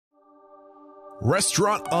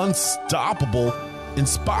Restaurant Unstoppable.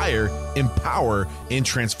 Inspire, empower, and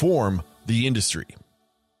transform the industry.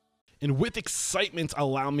 And with excitement,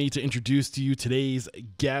 allow me to introduce to you today's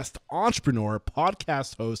guest, entrepreneur,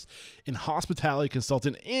 podcast host, and hospitality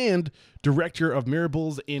consultant, and director of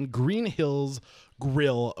Mirables and Green Hills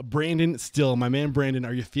Grill, Brandon Styll. My man, Brandon,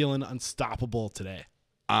 are you feeling unstoppable today?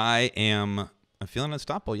 I'm feeling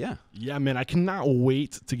unstoppable, yeah. Yeah, man, I cannot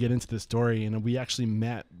wait to get into this story. And we actually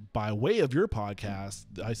met by way of your podcast.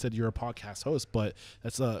 I said you're a podcast host, but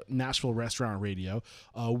that's a Nashville Restaurant Radio.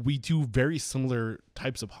 We do very similar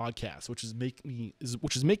types of podcasts, which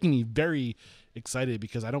is making me very excited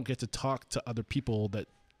because I don't get to talk to other people that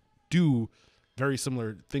do very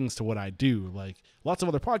similar things to what I do. Like lots of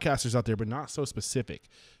other podcasters out there, but not so specific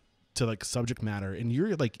to like subject matter. And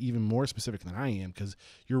you're like even more specific than I am because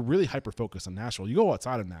you're really hyper focused on Nashville. You go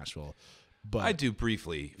outside of Nashville. But I do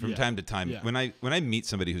briefly from time to time. Yeah. When I meet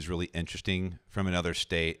somebody who's really interesting from another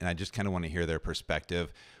state and I just kind of want to hear their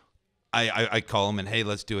perspective, I call them and, hey,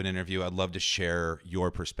 let's do an interview. I'd love to share your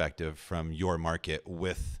perspective from your market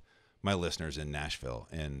with my listeners in Nashville.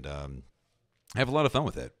 And I have a lot of fun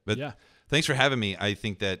with it. But thanks for having me. I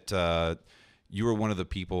think that you were one of the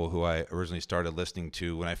people who I originally started listening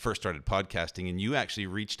to when I first started podcasting, and you actually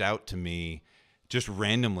reached out to me just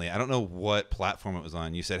randomly. I don't know what platform it was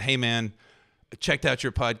on. You said, hey, man, I checked out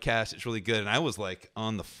your podcast. It's really good. And I was like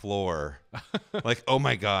on the floor, like, oh,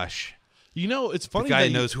 my gosh. You know, it's funny. The guy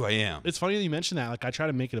knows who I am. It's funny that you mentioned that. Like, I try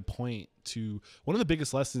to make it a point to – one of the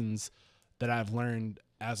biggest lessons that I've learned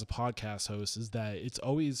as a podcast host is that it's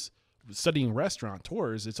always studying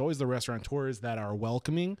restaurateurs. It's always the restaurateurs that are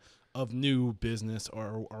welcoming of new business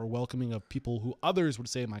or welcoming of people who others would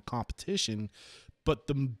say my competition, but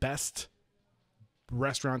the best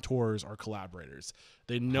restaurateurs are collaborators.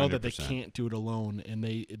 They know 100%. That they can't do it alone, and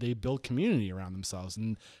they build community around themselves.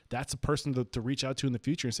 And that's a person to reach out to in the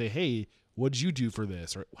future and say, hey, what'd you do for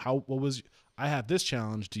this? Or I have this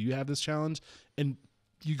challenge. Do you have this challenge? And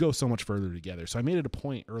you go so much further together. So I made it a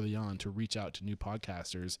point early on to reach out to new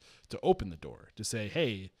podcasters to open the door, to say,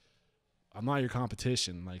 hey, I'm not your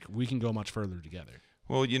competition. Like, we can go much further together.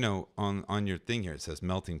 Well, you know, on your thing here, it says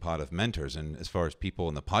melting pot of mentors. And as far as people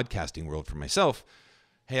in the podcasting world, for myself,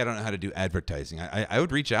 hey, I don't know how to do advertising. I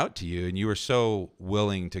would reach out to you, and you were so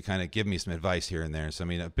willing to kind of give me some advice here and there. So, I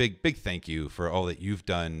mean, a big thank you for all that you've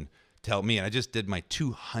done to help me. And I just did my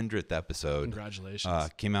 200th episode. Congratulations.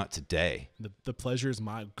 Came out today. The pleasure is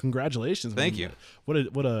mine. Congratulations. Thank you. What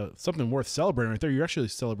a something worth celebrating right there. You're actually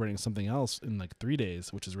celebrating something else in like 3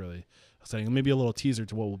 days, which is really exciting. Maybe a little teaser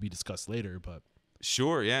to what will be discussed later, but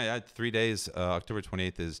sure. Yeah. 3 days. October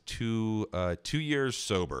 28th is 2 years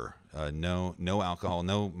sober. No alcohol,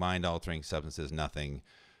 no mind altering substances, nothing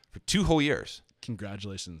for 2 whole years.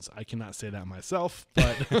 Congratulations. I cannot say that myself,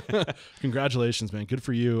 but congratulations, man. Good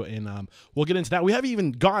for you. And we'll get into that. We haven't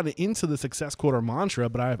even gotten into the success quote or mantra,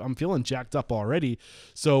 but I'm feeling jacked up already.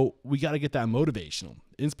 So we got to get that motivational,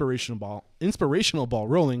 inspirational ball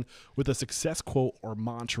rolling with a success quote or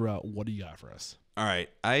mantra. What do you got for us? All right.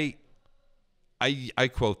 I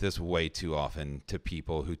quote this way too often to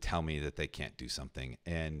people who tell me that they can't do something.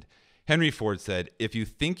 And Henry Ford said, if you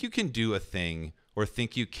think you can do a thing or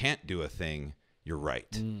think you can't do a thing, you're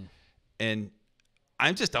right. And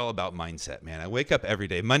I'm just all about mindset, man. I wake up every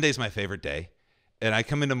day. Monday's my favorite day. And I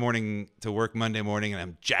come into morning to work Monday morning and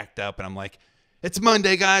I'm jacked up and I'm like, it's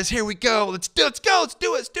Monday, guys. Here we go. Let's do it.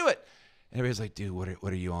 And everybody's like, dude,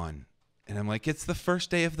 what are you on? And I'm like, it's the first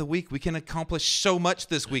day of the week. We can accomplish so much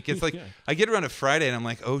this week. It's like, I get around to Friday and I'm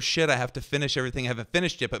like, oh shit, I have to finish everything I haven't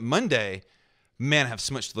finished yet. But Monday, man, I have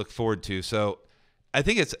so much to look forward to. So I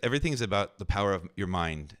think everything is about the power of your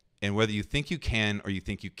mind. And whether you think you can or you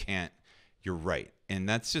think you can't, you're right. And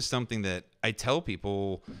that's just something that I tell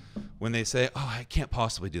people when they say, oh, I can't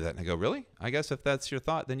possibly do that. And I go, really? I guess if that's your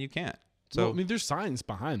thought, then you can't. So, well, I mean, there's science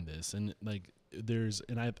behind this. And like,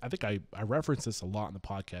 I think I reference this a lot in the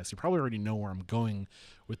podcast. You probably already know where I'm going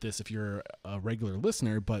with this if you're a regular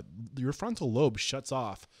listener, but your frontal lobe shuts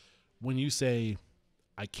off when you say,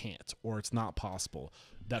 I can't, or it's not possible.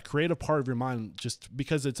 That creative part of your mind, just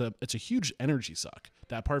because it's a huge energy suck.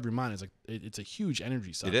 That part of your mind is like, it's a huge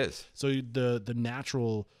energy suck. It is. So the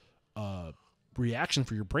natural reaction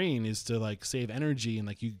for your brain is to like save energy, and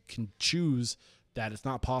like you can choose that it's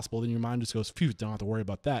not possible. Then your mind just goes, phew, don't have to worry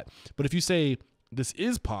about that. But if you say this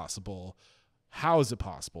is possible, how is it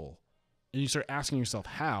possible? And you start asking yourself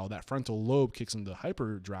how, that frontal lobe kicks into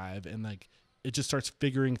hyperdrive, and like it just starts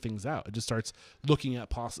figuring things out. It just starts looking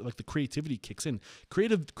at like the creativity kicks in.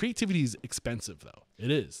 Creativity is expensive though.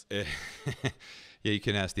 It is. Yeah, you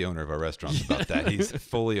can ask the owner of our restaurants about that. He's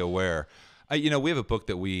fully aware. We have a book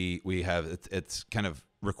that we have. It's kind of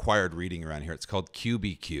required reading around here. It's called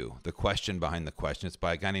QBQ, The Question Behind the Question. It's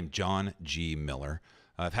by a guy named John G. Miller.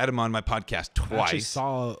 I've had him on my podcast twice. I actually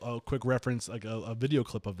saw a quick reference, like a video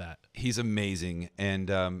clip of that. He's amazing.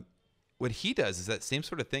 And what he does is that same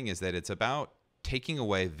sort of thing, is that it's about taking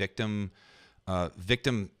away victim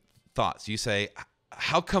thoughts. You say,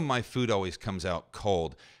 how come my food always comes out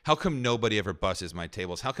cold? How come nobody ever busses my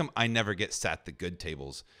tables? How come I never get sat the good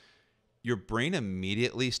tables? Your brain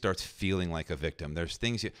immediately starts feeling like a victim. There's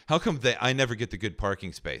things how come I never get the good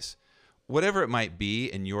parking space? Whatever it might be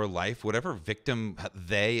in your life, whatever victim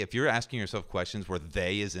if you're asking yourself questions where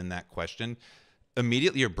they is in that question,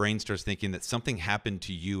 immediately your brain starts thinking that something happened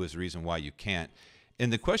to you as a reason why you can't.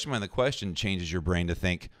 And the question behind the question changes your brain to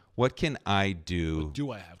think, what can I do? What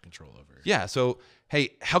do I have control over? Yeah. So,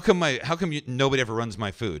 hey, how come nobody ever runs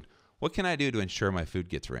my food? What can I do to ensure my food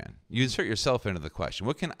gets ran? You insert yourself into the question.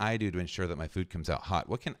 What can I do to ensure that my food comes out hot?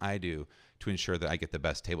 What can I do to ensure that I get the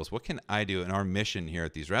best tables? What can I do? And our mission here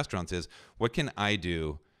at these restaurants is, what can I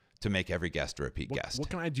do to make every guest a repeat guest? What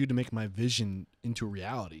can I do to make my vision into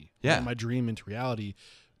reality? Yeah. My dream into reality?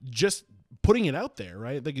 Just putting it out there,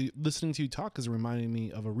 right? Like, listening to you talk is reminding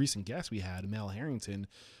me of a recent guest we had, Mel Harrington,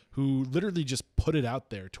 who literally just put it out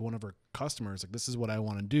there to one of our customers. Like, this is what I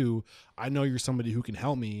want to do. I know you're somebody who can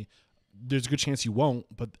help me. There's a good chance you won't,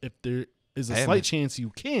 but if there is a slight chance you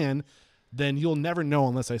can, then you'll never know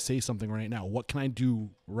unless I say something right now. What can I do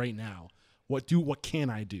right now? What can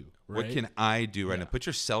I do? Right? What can I do right now? Put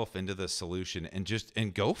yourself into the solution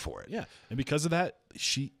and go for it. Yeah. And because of that,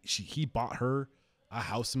 he bought her a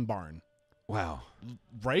house and barn. Wow.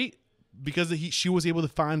 Right? Because she was able to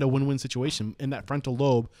find a win-win situation, and that frontal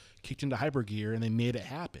lobe kicked into hypergear, and they made it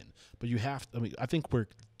happen. But I think we're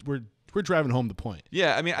driving home the point.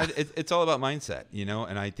 Yeah, I mean, it's all about mindset,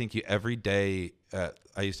 And I think every day,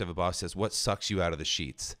 I used to have a boss says, "What sucks you out of the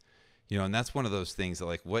sheets?" And that's one of those things that,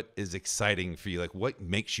 like, what is exciting for you? Like, what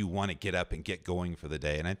makes you want to get up and get going for the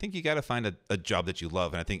day? And I think you got to find a job that you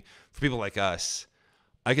love. And I think for people like us,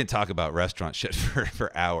 I can talk about restaurant shit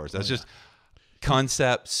for hours. That's just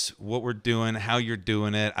concepts, what we're doing, how you're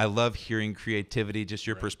doing it. I love hearing creativity, just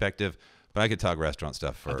your perspective. But I could talk restaurant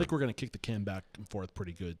stuff I think we're going to kick the can back and forth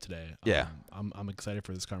pretty good today. Yeah. I'm excited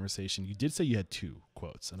for this conversation. You did say you had 2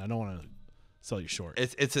 quotes, and I don't want to sell you short.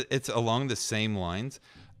 It's along the same lines.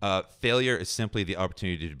 Failure is simply the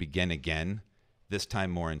opportunity to begin again, this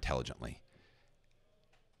time more intelligently.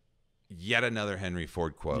 Yet another Henry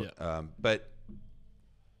Ford quote. Yeah. But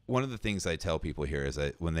one of the things I tell people here is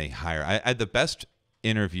that when they hire, I had the best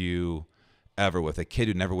interview ever with a kid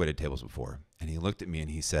who never waited tables before. And he looked at me and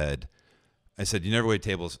he said, I said, "You never waited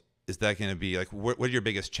tables. Is that going to be like, what are your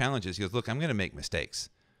biggest challenges?" He goes, "Look, I'm going to make mistakes.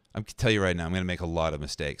 I can tell you right now, I'm going to make a lot of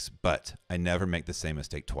mistakes, but I never make the same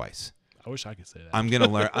mistake twice. I wish I could say that. I'm going to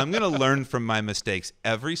learn. I'm going to learn from my mistakes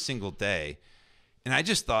every single day." And I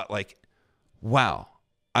just thought, like, wow,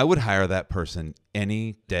 I would hire that person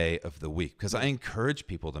any day of the week, because I encourage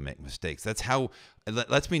people to make mistakes. That's how it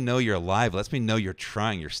lets me know you're alive. Lets me know you're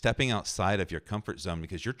trying. You're stepping outside of your comfort zone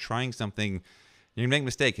because you're trying something. You're going to make a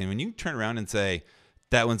mistake. And when you turn around and say,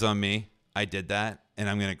 "That one's on me. I did that, and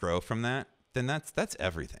I'm going to grow from that," then that's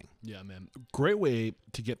everything. Yeah, man. Great way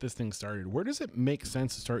to get this thing started. Where does it make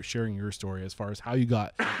sense to start sharing your story as far as how you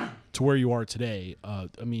got to where you are today? I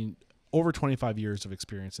mean, over 25 years of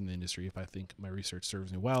experience in the industry, if I think my research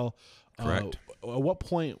serves me well. Correct. At what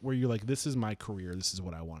point were you like, this is my career, this is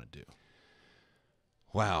what I want to do?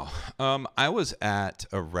 Wow. I was at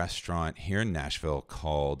a restaurant here in Nashville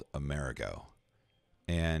called Amerigo.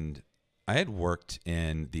 And I had worked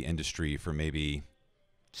in the industry for maybe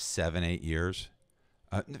 7-8 years,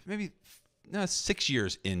 maybe 6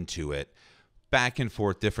 years into it, back and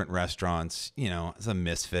forth, different restaurants, as a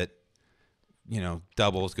misfit,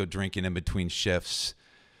 doubles, go drinking in between shifts,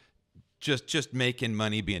 just making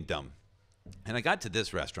money, being dumb. And I got to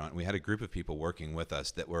this restaurant, and we had a group of people working with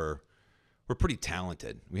us that were pretty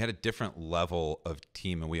talented. We had a different level of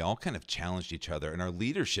team, and we all kind of challenged each other. And our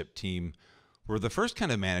leadership team were the first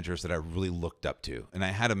kind of managers that I really looked up to. And I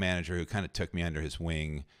had a manager who kind of took me under his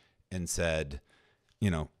wing and said,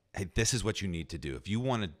 "Hey, this is what you need to do. If you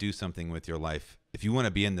want to do something with your life, if you want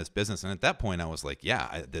to be in this business." And at that point I was like,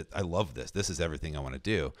 yeah, I love this. This is everything I want to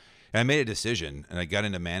do. And I made a decision, and I got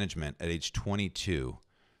into management at age 22,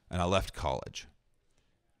 and I left college.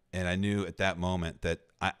 And I knew at that moment that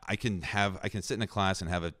I can sit in a class and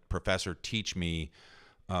have a professor teach me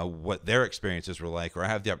what their experiences were like, or I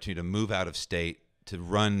have the opportunity to move out of state to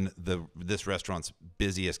run this restaurant's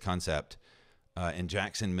busiest concept in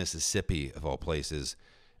Jackson, Mississippi, of all places.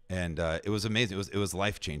 And it was amazing. It was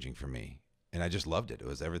life-changing for me. I just loved it. It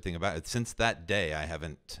was everything about it. Since that day, I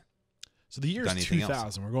haven't. So the year is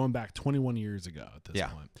 2000. We're going back 21 years ago at this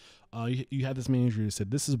point. You had this manager who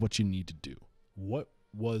said, "This is what you need to do." What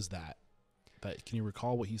was that? Can you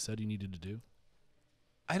recall what he said you needed to do?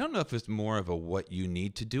 I don't know if it's more of a what you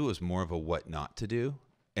need to do. It was more of a what not to do,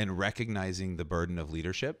 and recognizing the burden of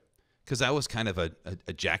leadership. Because I was kind of a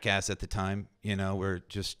jackass at the time. You know, we're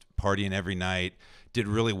just partying every night, did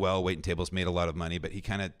really well, waiting tables, made a lot of money. But he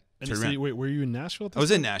kind of turned around. Wait, were you in Nashville at this I was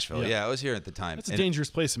time? in Nashville. Yeah, I was here at the time. That's a dangerous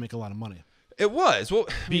place to make a lot of money. It was. Well,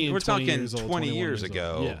 I mean, we're talking 20 years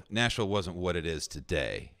ago. Yeah. Nashville wasn't what it is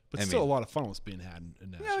today. But still, a lot of fun was being had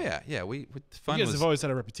in Nashville. Oh, yeah. Fun you guys have always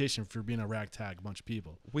had a reputation for being a ragtag bunch of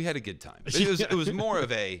people. We had a good time. It was more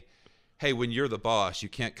of a, hey, when you're the boss, you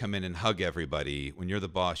can't come in and hug everybody. When you're the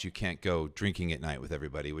boss, you can't go drinking at night with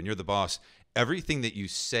everybody. When you're the boss, everything that you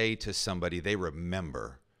say to somebody, they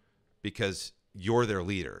remember because you're their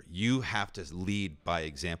leader. You have to lead by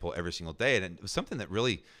example every single day. And it was something that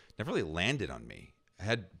really never really landed on me. I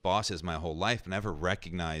had bosses my whole life, but never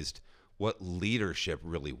recognized what leadership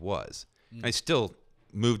really was. I still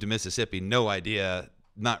moved to Mississippi, no idea,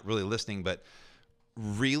 not really listening, but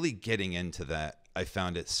really getting into that. I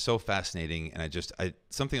found it so fascinating, and I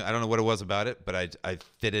don't know what it was about it, but I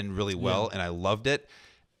fit in really well, and I loved it.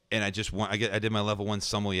 And I did my level 1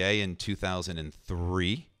 sommelier in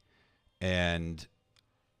 2003, and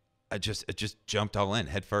it just jumped all in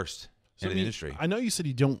head first into the industry. I know you said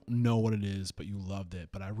you don't know what it is, but you loved it.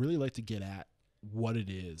 But I really like to get at what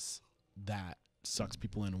it is that sucks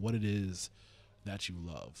people in, what it is that you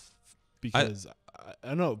love, because I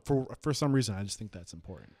don't know, for some reason I just think that's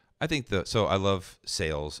important. I think so I love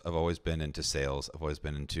sales. I've always been into sales.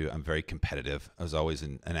 I'm very competitive. I was always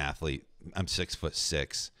an athlete. I'm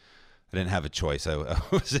 6'6". I didn't have a choice. I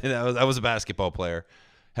was a basketball player,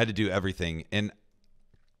 had to do everything. And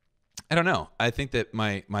I don't know. I think that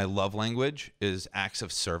my love language is acts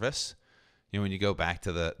of service. You know, when you go back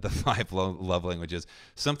to the 5 love languages,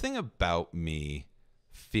 something about me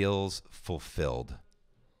feels fulfilled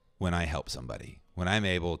when I help somebody, when I'm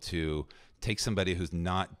able to take somebody who's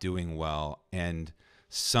not doing well and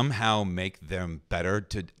somehow make them better.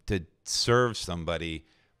 To serve somebody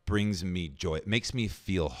brings me joy. It makes me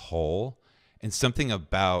feel whole. And something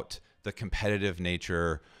about the competitive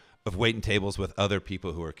nature of waiting tables with other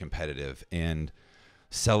people who are competitive and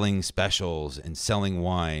selling specials and selling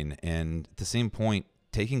wine, and at the same point,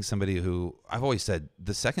 taking somebody who, I've always said,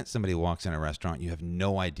 the second somebody walks in a restaurant, you have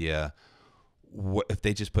no idea if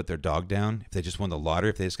they just put their dog down, if they just won the lottery,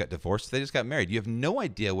 if they just got divorced, if they just got married. You have no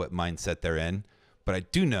idea what mindset they're in, but I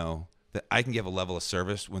do know that I can give a level of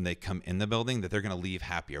service when they come in the building that they're going to leave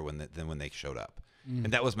happier than when they showed up.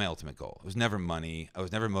 And that was my ultimate goal. It was never money. I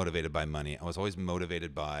was never motivated by money. I was always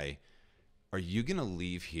motivated by, are you going to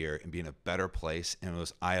leave here and be in a better place? And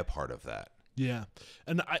was I a part of that? Yeah.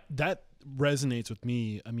 And that resonates with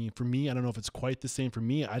me. I mean, for me, I don't know if it's quite the same for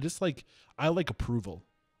me. I like approval.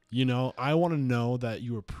 You know, I want to know that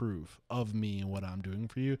you approve of me and what I'm doing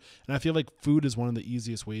for you. And I feel like food is one of the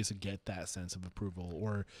easiest ways to get that sense of approval,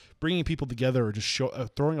 or bringing people together, or just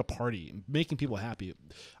throwing a party, making people happy.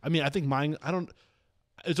 I mean, I think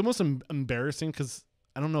it's almost embarrassing because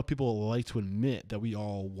I don't know if people like to admit that we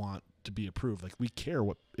all want to be approved. Like, we care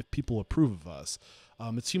if people approve of us.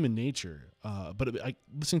 It's human nature. But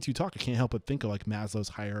listening to you talk, I can't help but think of like Maslow's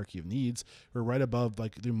hierarchy of needs, where right above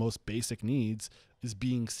like the most basic needs is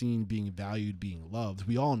being seen, being valued, being loved.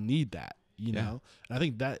 We all need that, you know? And I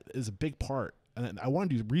think that is a big part. And I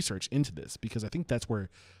want to do research into this because I think that's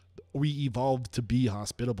where we evolved to be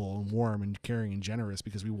hospitable and warm and caring and generous,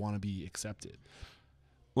 because we want to be accepted.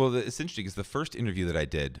 Well, it's interesting because the first interview that I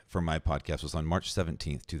did for my podcast was on March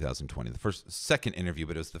 17th, 2020. Second interview,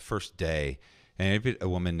 but it was the first day. And I interviewed a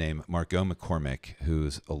woman named Margot McCormick,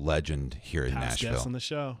 who's a legend here in Nashville. Guest on the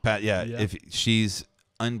show. If she's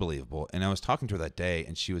unbelievable. And I was talking to her that day,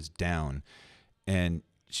 and she was down, and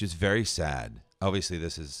she was very sad. Obviously,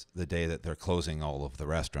 this is the day that they're closing all of the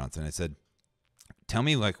restaurants. And I said, tell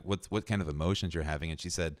me like what kind of emotions you're having. And she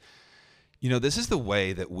said, you know, this is the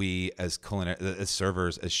way that we as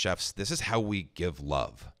servers, as chefs, this is how we give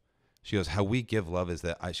love. She goes, how we give love is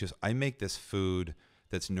that I make this food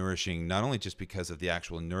that's nourishing, not only just because of the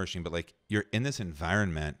actual nourishing, but like you're in this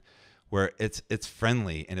environment where it's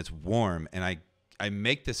friendly and it's warm, and I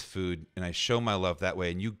make this food and I show my love that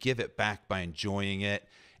way, and you give it back by enjoying it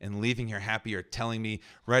and leaving here happy, or telling me,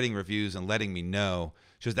 writing reviews and letting me know.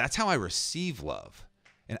 She goes, that's how I receive love.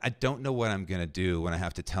 And I don't know what I'm going to do when I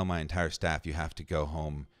have to tell my entire staff, you have to go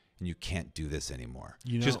home and you can't do this anymore.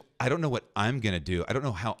 I don't know what I'm going to do. I don't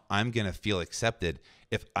know how I'm going to feel accepted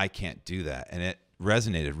if I can't do that. And it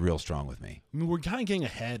resonated real strong with me. I mean, we're kind of getting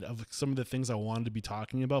ahead of some of the things I wanted to be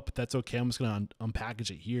talking about, but that's okay. I'm just going to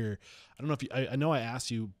unpackage it here. I don't know if I know I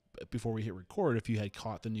asked you before we hit record if you had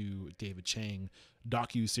caught the new David Chang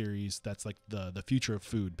docu-series that's like the future of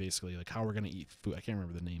food, basically, like how we're going to eat food. I can't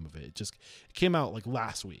remember the name of it. It came out like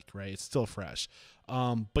last week, right? It's still fresh.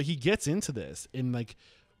 But he gets into this, and like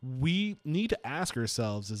we need to ask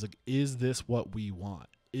ourselves is this what we want?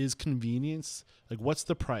 Is convenience, like what's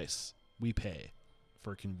the price we pay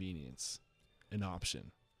for convenience an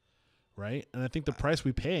option, right? And I think the price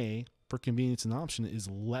we pay for convenience and option is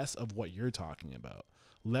less of what you're talking about,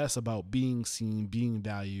 less about being seen, being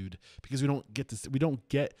valued, because we don't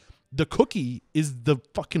get the cookie is the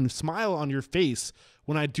fucking smile on your face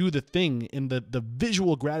when I do the thing, and the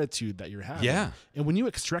visual gratitude that you're having. Yeah. And when you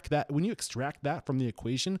extract that from the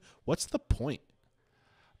equation, what's the point?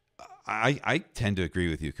 I tend to agree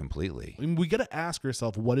with you completely. I mean, we got to ask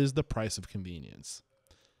ourselves, what is the price of convenience?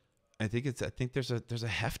 I think there's a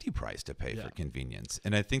hefty price to pay for convenience.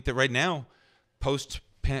 And I think that right now, I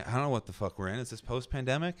don't know what the fuck we're in. Is this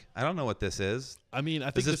post-pandemic? I don't know what this is. I mean, I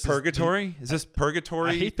think is this purgatory? Is this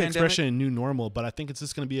purgatory? I hate the pandemic? expression new normal, but I think it's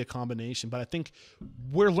just going to be a combination. But I think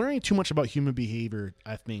we're learning too much about human behavior,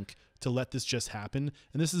 I think, to let this just happen.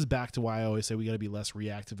 And this is back to why I always say we got to be less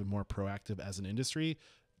reactive and more proactive as an industry,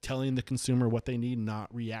 telling the consumer what they need,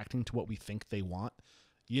 not reacting to what we think they want.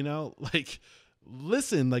 You know, like,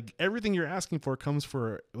 listen, like everything you're asking for comes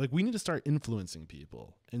for, like, we need to start influencing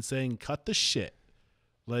people and saying, cut the shit.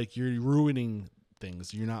 Like, you're ruining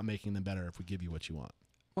things. You're not making them better if we give you what you want.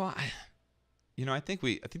 Well, I think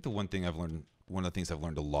the one of the things I've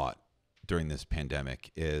learned a lot during this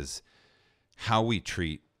pandemic is how we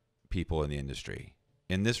treat people in the industry,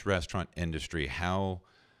 in this restaurant industry, how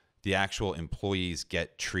the actual employees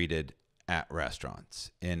get treated at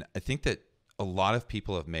restaurants. And I think that a lot of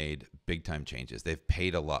people have made big time changes. They've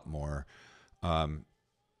paid a lot more,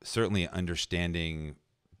 certainly understanding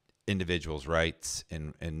individuals' rights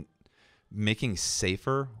and making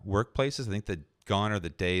safer workplaces. I think that gone are the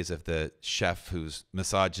days of the chef who's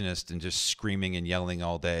misogynist and just screaming and yelling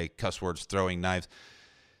all day, cuss words, throwing knives.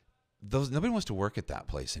 Nobody wants to work at that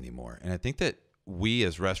place anymore. And I think that we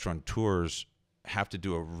as restaurateurs have to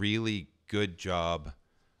do a really good job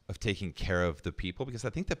of taking care of the people, because I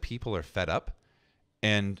think that people are fed up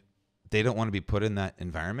and they don't want to be put in that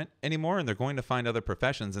environment anymore, and they're going to find other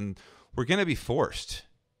professions, and we're going to be forced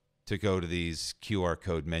to go to these QR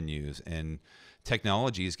code menus, and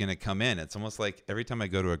technology is going to come in. It's almost like every time I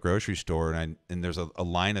go to a grocery store and there's a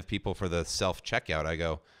line of people for the self-checkout, I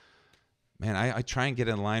go, man, I try and get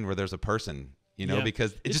in line where there's a person,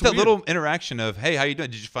 because it's just that little interaction of, hey, how you doing?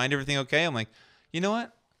 Did you find everything okay? I'm like, you know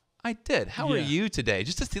what? I did. How are you today?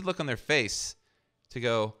 Just to see the look on their face to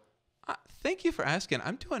go, thank you for asking.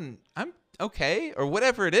 I'm okay, or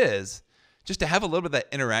whatever it is. Just to have a little bit of that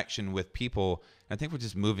interaction with people. I think we're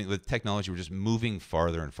just moving with technology. We're just moving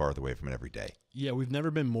farther and farther away from it every day. Yeah, we've never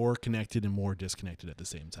been more connected and more disconnected at the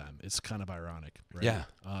same time. It's kind of ironic, right? Yeah,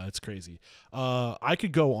 it's crazy. I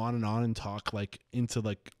could go on and talk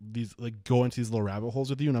into these little rabbit holes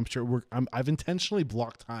with you, and I'm sure I've intentionally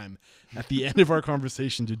blocked time at the end of our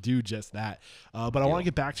conversation to do just that. But I want to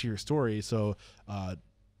get back to your story. So,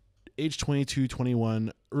 age 22,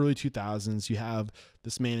 21, early 2000s, you have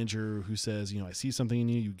this manager who says, I see something in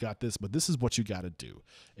you, you got this, but this is what you got to do.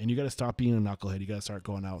 And you got to stop being a knucklehead. You got to start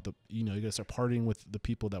going out with you got to start partying with the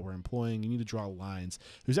people that we're employing. You need to draw lines.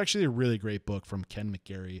 There's actually a really great book from Ken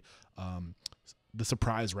McGarry, The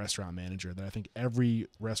Surprise Restaurant Manager, that I think every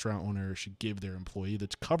restaurant owner should give their employee,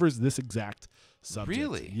 that covers this exact subject.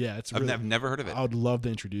 Really? Yeah. I've never heard of it. I would love to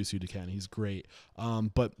introduce you to Ken. He's great.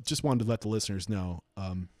 But just wanted to let the listeners know,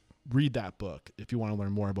 read that book if you want to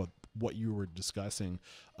learn more about what you were discussing.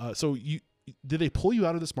 So did they pull you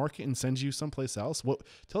out of this market and send you someplace else?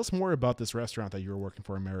 Tell us more about this restaurant that you were working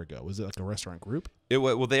for a year ago. Was it like a restaurant group?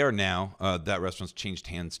 Well, they are now. That restaurant's changed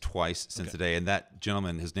hands twice since today. And that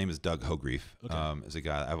gentleman, his name is Doug Hogreef, is a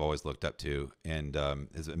guy I've always looked up to and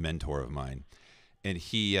is a mentor of mine. And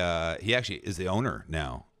he actually is the owner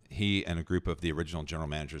now. He and a group of the original general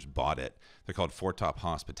managers bought it. They're called Four Top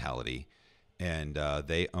Hospitality. And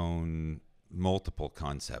they own multiple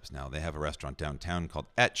concepts now. They have a restaurant downtown called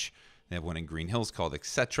Etch. They have one in Green Hills called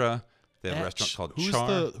Etc. They have a restaurant called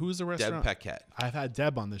Char. Who's the restaurant? Deb Paquette. I've had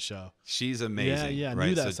Deb on this show. She's amazing. Yeah, right?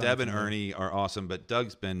 Knew that so Deb and Ernie are awesome, but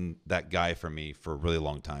Doug's been that guy for me for a really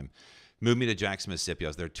long time. Moved me to Jackson, Mississippi. I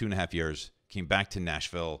was there 2.5 years. Came back to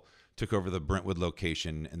Nashville. Took over the Brentwood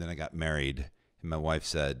location, and then I got married. And my wife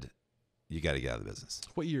said, "You got to get out of the business."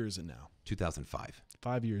 What year is it now? 2005.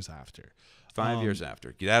 5 years after. 5 years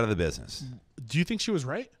after. Get out of the business. Do you think she was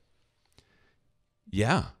right?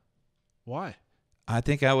 Yeah. Why? I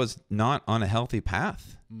think I was not on a healthy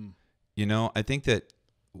path. You know, I think that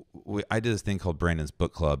I did this thing called Brandon's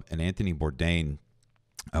Book Club, and Anthony Bourdain,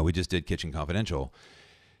 we just did Kitchen Confidential.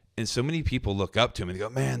 And so many people look up to him and they go,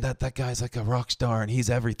 man, that guy's like a rock star and he's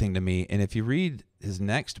everything to me. And if you read his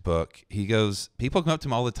next book, he goes, people come up to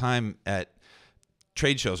him all the time at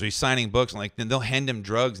trade shows where he's signing books and like, then they'll hand him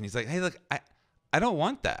drugs. And he's like, hey, look, I don't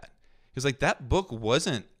want that. He was like, that book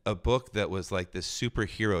wasn't a book that was like this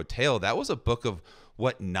superhero tale. That was a book of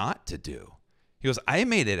what not to do. He goes, I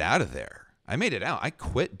made it out of there. I made it out. I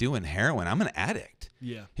quit doing heroin. I'm an addict.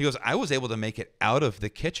 Yeah. He goes, I was able to make it out of the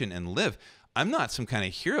kitchen and live. I'm not some kind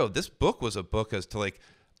of hero. This book was a book as to like,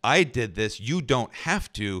 I did this. You don't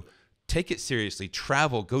have to. Take it seriously.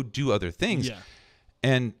 Travel. Go do other things. Yeah.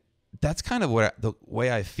 And that's kind of the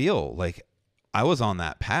way I feel. Like I was on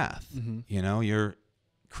that path. You know, you're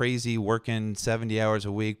crazy, working 70 hours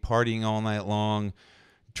a week, partying all night long,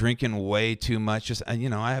 drinking way too much. Just, you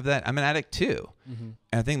know, I have that. I'm an addict too. And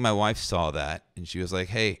I think my wife saw that and she was like,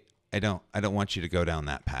 hey, I don't want you to go down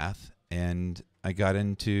that path. And I got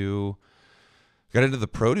into the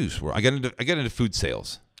produce world. I got into food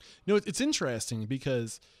sales. You know, it's interesting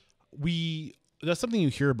because that's something you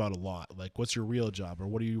hear about a lot. Like, what's your real job or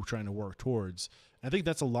what are you trying to work towards? And I think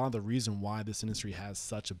that's a lot of the reason why this industry has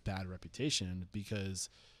such a bad reputation because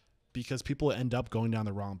people end up going down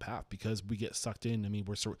the wrong path because we get sucked in. I mean,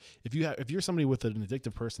 if you're somebody with an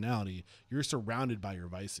addictive personality, you're surrounded by your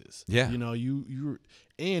vices. Yeah. You know, you're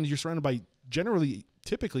surrounded by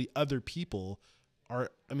typically other people. I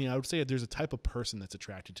would say there's a type of person that's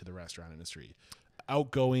attracted to the restaurant industry.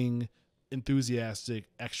 Outgoing, enthusiastic,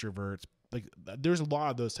 extroverts. Like there's a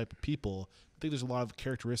lot of those type of people. I think there's a lot of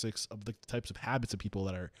characteristics of the types of habits of people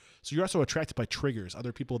that are. So you're also attracted by triggers,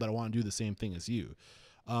 other people that want to do the same thing as you.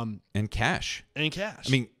 And cash. I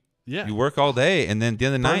mean, yeah. You work all day, and then at the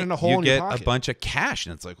end of the night, you get a bunch of cash,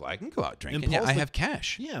 and it's like, well, I can go out drinking. Yeah, I have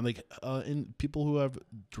cash. Yeah, like, and people who have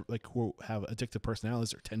addictive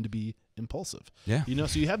personalities tend to be impulsive. Yeah, you know,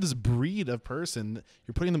 so you have this breed of person.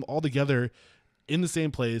 You're putting them all together in the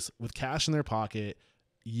same place with cash in their pocket,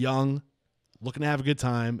 young, looking to have a good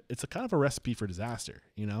time. It's a kind of a recipe for disaster.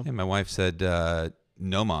 You know. And my wife said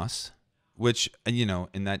no mas, which you know,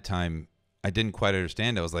 in that time. I didn't quite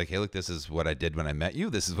understand. I was like, hey, look, this is what I did when I met you.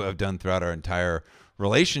 This is what I've done throughout our entire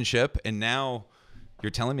relationship. And now you're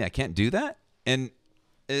telling me I can't do that? And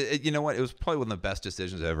you know what? It was probably one of the best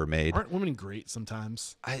decisions I ever made. Aren't women great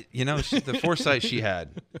sometimes? The foresight she had.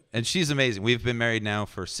 And she's amazing. We've been married now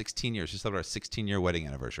for 16 years. Just celebrated our 16-year wedding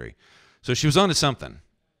anniversary. So she was on to something.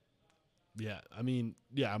 Yeah. I mean,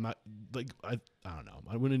 yeah, I'm not like, I don't know.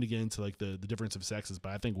 I wouldn't get into like the difference of sexes,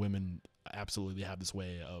 but I think women absolutely have this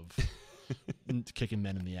way of kicking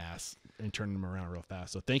men in the ass and turning them around real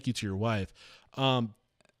fast. So thank you to your wife. I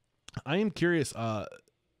am curious. Oh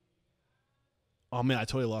man, I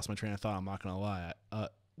totally lost my train of thought. I'm not gonna lie.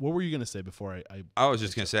 What were you gonna say before I was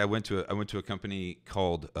just gonna say I went to a company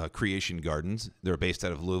called Creation Gardens. They're based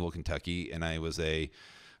out of Louisville, Kentucky, and I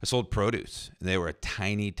sold produce. They were a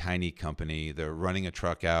tiny, tiny company. They're running a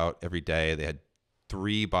truck out every day. They had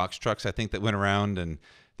 3 box trucks, I think, that went around, and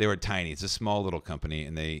they were tiny. It's a small little company,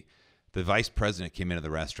 and the vice president came into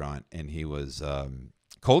the restaurant, and he was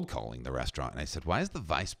cold calling the restaurant. And I said, why is the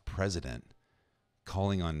vice president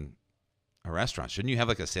calling on a restaurant? Shouldn't you have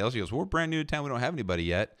like a sales? He goes, well, we're brand new to town. We don't have anybody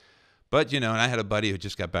yet. But, you know, and I had a buddy who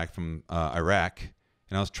just got back from Iraq,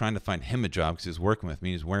 and I was trying to find him a job because he was working with me.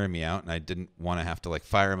 He was wearing me out, and I didn't want to have to like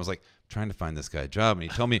fire him. I was like, I'm trying to find this guy a job. And he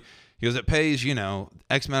told me, he goes, it pays, you know,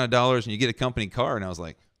 X amount of dollars, and you get a company car. And I was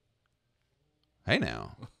like, hey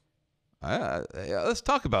now. Let's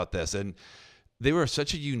talk about this. And they were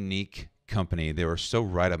such a unique company. They were so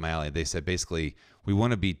right up my alley. They said, basically, we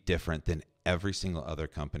want to be different than every single other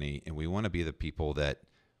company. And we want to be the people that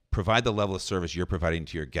provide the level of service you're providing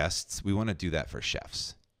to your guests. We want to do that for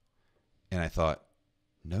chefs. And I thought,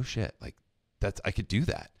 no shit. Like I could do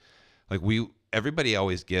that. Like everybody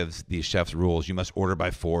always gives these chefs rules. You must order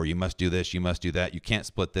by 4. You must do this. You must do that. You can't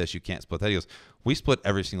split this. You can't split that. He goes, we split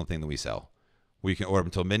every single thing that we sell. We can order them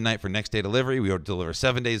until midnight for next day delivery. We deliver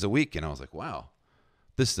 7 days a week. And I was like, wow,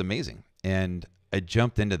 this is amazing. And I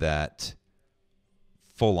jumped into that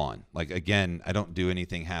full on. Like, again, I don't do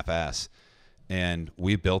anything half-ass. And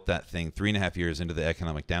we built that thing 3.5 years into the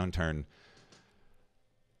economic downturn,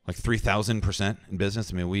 like 3,000% in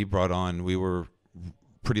business. I mean, we were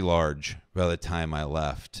pretty large by the time I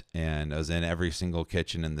left. And I was in every single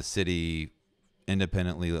kitchen in the city,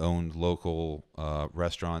 independently owned local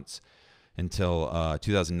restaurants. Until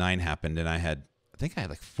 2009 happened, and I think I had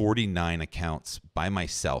like 49 accounts by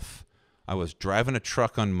myself. I was driving a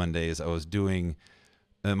truck on Mondays. I was doing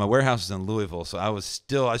my warehouse is in Louisville, so I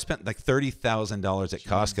spent like $30,000 at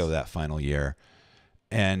Costco that final year.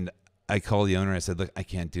 And I called the owner. I said, look, I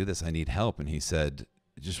can't do this. I need help. And he said,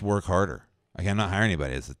 just work harder. I cannot hire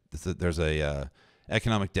anybody. There's a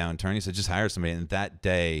economic downturn. He said, just hire somebody. And that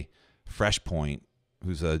day, FreshPoint,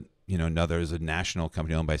 who's a national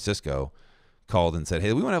company owned by Cisco, called and said,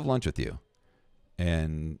 hey, we want to have lunch with you.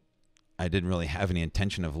 And I didn't really have any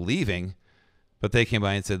intention of leaving, but they came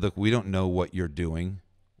by and said, look, we don't know what you're doing.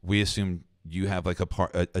 We assume you have like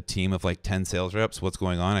a team of like 10 sales reps. What's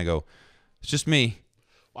going on? I go, it's just me.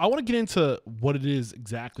 I want to get into what it is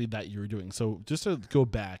exactly that you're doing. So just to go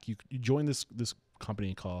back, you joined this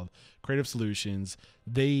company called Creative Solutions.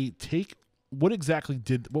 They take what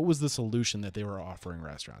was the solution that they were offering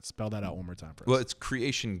restaurants? Spell that out one more time for us. Well, it's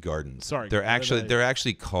Creation Gardens. Sorry. They're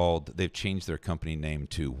actually called, they've changed their company name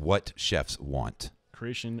to What Chefs Want.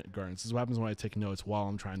 Creation Gardens. This is what happens when I take notes while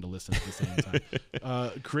I'm trying to listen at the same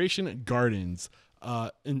time. Creation Gardens.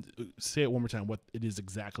 And say it one more time, what it is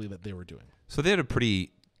exactly that they were doing. So they had a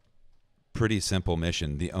pretty simple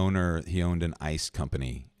mission. The owner, he owned an ice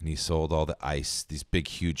company, and he sold all the ice, these big,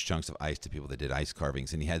 huge chunks of ice to people that did ice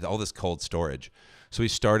carvings, and he had all this cold storage. So he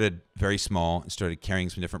started very small and started carrying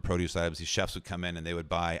some different produce items. These chefs would come in, and they would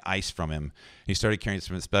buy ice from him. He started carrying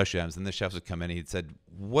some special items, and the chefs would come in, and he'd said,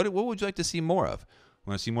 what would you like to see more of? I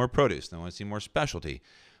want to see more produce. I want to see more specialty.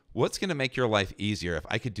 What's going to make your life easier if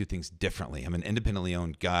I could do things differently? I'm an independently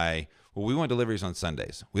owned guy. Well, we want deliveries on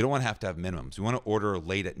Sundays. We don't want to have minimums. We want to order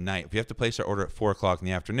late at night. If we have to place our order at 4 o'clock in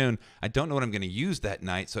the afternoon, I don't know what I'm going to use that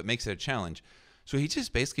night, so it makes it a challenge. So he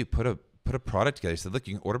just basically put a product together. He said, look,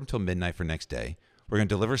 you can order them until midnight for next day. We're going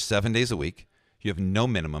to deliver 7 days a week. You have no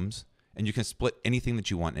minimums, and you can split anything that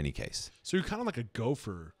you want in any case. So you're kind of like a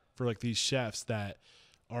gopher for like these chefs that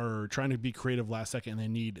are trying to be creative last second and they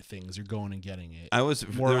need things. You're going and getting it. I was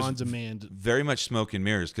more on demand. Very much smoke and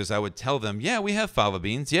mirrors, because I would tell them, yeah, we have fava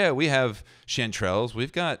beans. Yeah, we have chanterelles.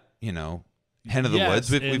 We've got, hen of the woods.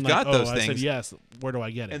 We've got those things. I said, yes. Where do I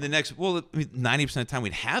get it? And the next, 90% of the time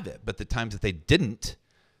we'd have it, but the times that they didn't,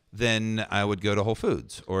 then I would go to Whole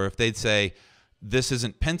Foods. Or if they'd say, this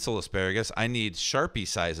isn't pencil asparagus, I need Sharpie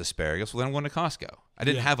size asparagus, well, then I'm going to Costco. I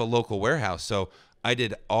didn't have a local warehouse, so I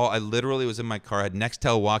literally was in my car, I had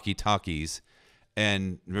Nextel walkie-talkies,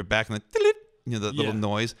 and we're back in the little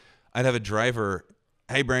noise. I'd have a driver,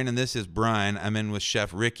 hey, Brandon, this is Brian. I'm in with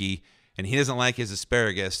Chef Ricky, and he doesn't like his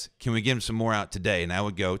asparagus. Can we give him some more out today? And I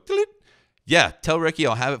would go, yeah, tell Ricky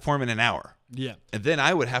I'll have it for him in an hour. Yeah. And then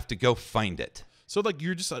I would have to go find it. So, like,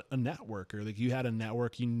 you're just a networker. Like, you had a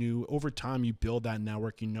network. You knew over time you build that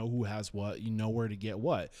network. You know who has what. You know where to get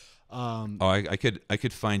what. I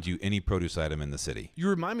could find you any produce item in the city. You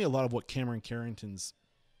remind me a lot of what Cameron Carrington's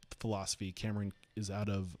philosophy. Cameron is out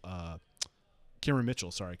of Cameron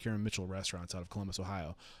Mitchell Restaurants out of Columbus,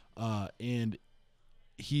 Ohio. And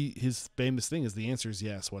his famous thing is the answer is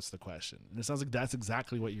yes. What's the question? And it sounds like that's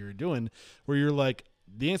exactly what you're doing, where you're like,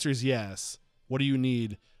 the answer is yes. What do you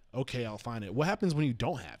need? Okay, I'll find it. What happens when you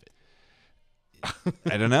don't have it?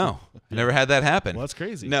 I don't know. I never had that happen. Well, that's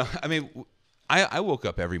crazy. No, I mean, I woke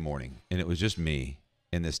up every morning, and it was just me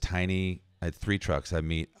in this I had 3 trucks I'd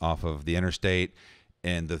meet off of the interstate,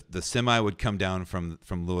 and the semi would come down from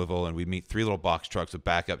Louisville, and we'd meet 3 little box trucks would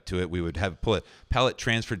back up to it. We would pull a pallet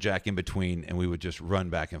transfer jack in between, and we would just run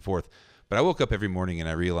back and forth. But I woke up every morning, and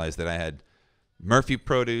I realized that I had Murphy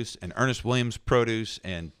Produce and Ernest Williams Produce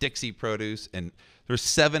and Dixie Produce, and there's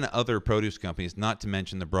 7 other produce companies, not to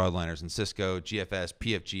mention the broadliners and Cisco, GFS,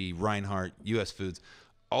 PFG, Reinhardt, US Foods.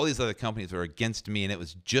 All these other companies were against me, and it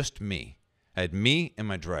was just me. I had me and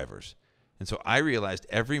my drivers. And so I realized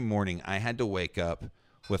every morning I had to wake up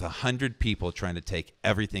with 100 people trying to take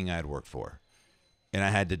everything I had worked for. And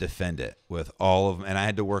I had to defend it with all of them. And I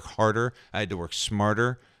had to work harder. I had to work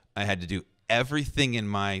smarter. I had to do everything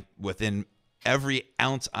within every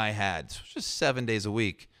ounce I had. So it was just 7 days a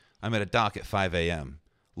week. I'm at a dock at 5 a.m.,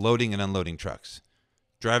 loading and unloading trucks.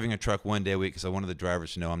 Driving a truck 1 day a week because I wanted the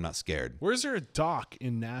drivers to know I'm not scared. Where's there a dock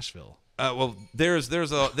in Nashville? Well, there's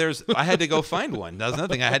I had to go find one. That was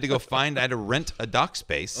another thing. I had to rent a dock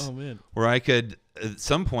space. Oh man. Where I could, at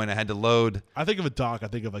some point I had to load. I think of a dock. I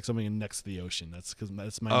think of like something next to the ocean. That's because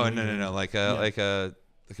that's my. Oh no. Like a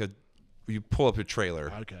you pull up a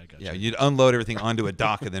trailer. Okay, I got you. Yeah, you. you'd unload everything onto a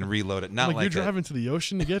dock and then reload it. Not like you're driving to the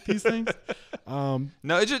ocean to get these things. No,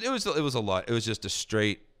 it was a lot. It was just a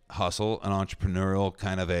straight hustle, an entrepreneurial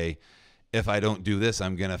kind of if I don't do this,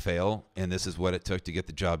 I'm going to fail, and this is what it took to get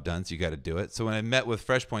the job done, so you got to do it. So when I met with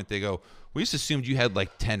FreshPoint, they go, we just assumed you had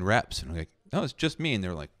like 10 reps. And I'm like, no, it's just me. And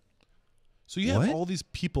they're like, so you have all these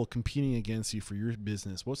people competing against you for your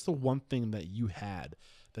business. What's the one thing that you had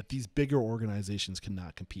that these bigger organizations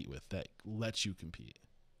cannot compete with, that lets you compete?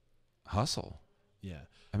 Hustle. Yeah.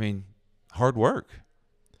 I mean, hard work.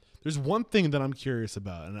 There's one thing that I'm curious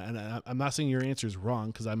about, and I'm not saying your answer is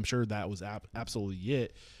wrong, because I'm sure that was absolutely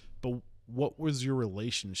it, but what was your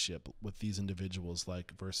relationship with these individuals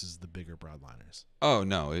like versus the bigger broadliners? Oh,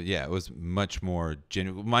 no. Yeah, it was much more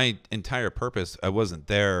genuine. My entire purpose, I wasn't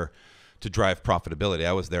there to drive profitability.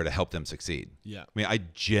 I was there to help them succeed. Yeah. I mean, I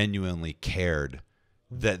genuinely cared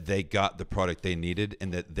that they got the product they needed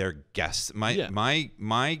and that their guests, my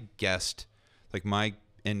guest, like my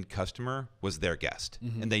end customer was their guest.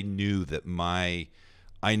 Mm-hmm. And they knew that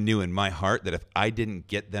I knew in my heart that if I didn't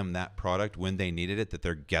get them that product when they needed it, that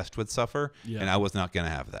their guest would suffer, and I was not going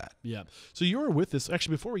to have that. Yeah. So you were with this,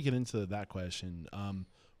 actually, before we get into that question,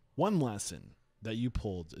 one lesson that you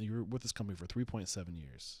pulled, you were with this company for 3.7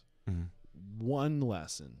 years. Mm-hmm. One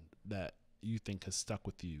lesson that you think has stuck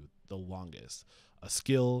with you the longest, a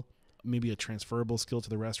skill, maybe a transferable skill to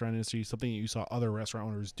the restaurant industry, something that you saw other restaurant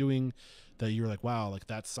owners doing that you were like, wow, like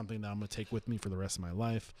that's something that I'm going to take with me for the rest of my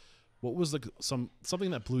life. What was like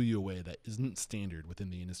something that blew you away that isn't standard within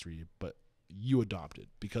the industry, but you adopted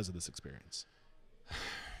because of this experience?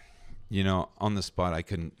 You know, on the spot, I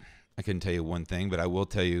couldn't tell you one thing, but I will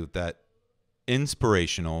tell you that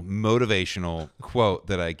inspirational, motivational quote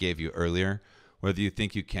that I gave you earlier, whether you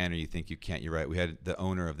think you can or you think you can't, you're right. We had the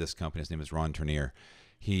owner of this company, his name is Ron Turnier.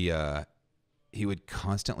 He would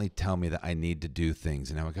constantly tell me that I need to do things,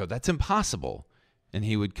 and I would go, that's impossible. And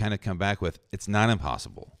he would kind of come back with, it's not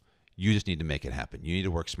impossible. You just need to make it happen. You need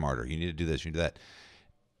to work smarter. You need to do this, you need to do that.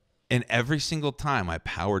 And every single time I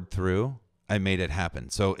powered through, I made it happen.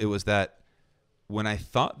 So it was that when I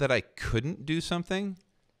thought that I couldn't do something,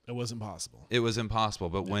 it wasn't possible. It was impossible.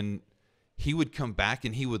 But when he would come back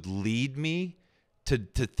and he would lead me to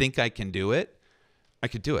think I can do it, I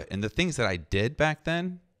could do it. And the things that I did back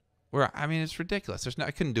then were, I mean, it's ridiculous.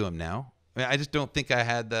 I couldn't do them now. I mean, I just don't think I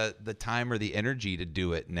had the time or the energy to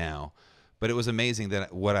do it now. But it was amazing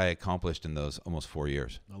that what I accomplished in those almost 4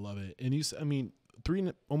 years. I love it. And I mean,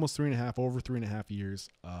 almost 3.5 years,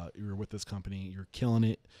 you were with this company. You're killing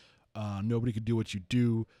it. Nobody could do what you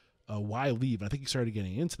do. Why leave? And I think you started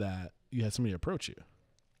getting into that. You had somebody approach you.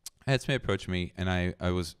 I had somebody approach me, and I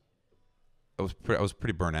was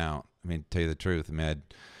pretty burnt out. I mean, to tell you the truth, I mean,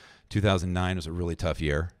 2009 was a really tough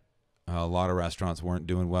year. A lot of restaurants weren't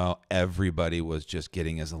doing well. Everybody was just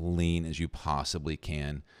getting as lean as you possibly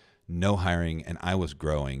can. No hiring, and I was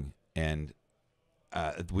growing, and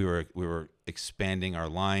we were expanding our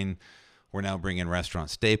line. We're now bringing restaurant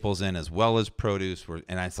staples in as well as produce.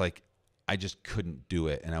 And it's like I just couldn't do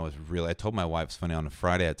it, and I told my wife. It's funny, on a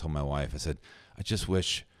Friday I told my wife, I said, I just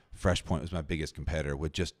wish Fresh Point was my biggest competitor,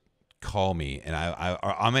 would just call me, and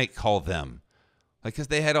I might call them, like, because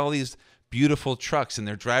they had all these beautiful trucks and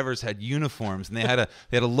their drivers had uniforms, and they had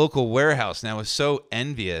a local warehouse, and I was so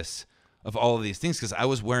envious of all of these things because I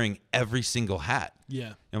was wearing every single hat.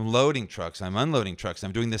 Yeah. I'm loading trucks, I'm unloading trucks,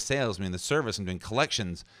 I'm doing the sales, I'm doing the service, I'm doing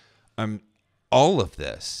collections, all of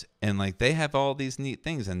this. And like they have all these neat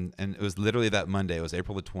things. And it was literally that Monday, it was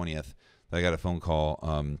April the 20th, that I got a phone call,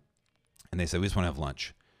 and they said, we just want to have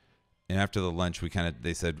lunch. And after the lunch,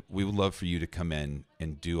 they said, we would love for you to come in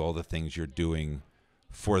and do all the things you're doing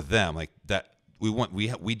for them. Like that,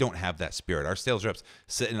 we don't have that spirit. Our sales reps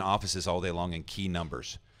sit in offices all day long and key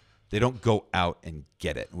numbers. They don't go out and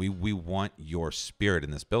get it. We want your spirit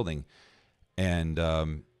in this building. And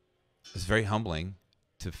it's very humbling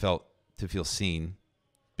to feel seen,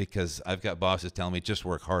 because I've got bosses telling me, just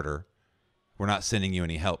work harder. We're not sending you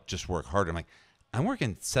any help. Just work harder. I'm like, I'm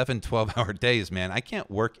working 7 12-hour days, man. I can't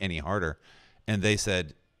work any harder. And they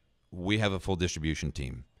said, we have a full distribution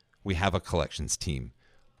team. We have a collections team.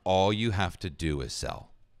 All you have to do is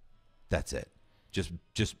sell. That's it.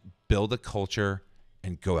 Just build a culture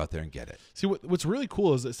and go out there and get it. See, what's really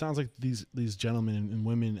cool is it sounds like these gentlemen and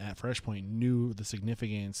women at Fresh Point knew the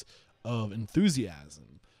significance of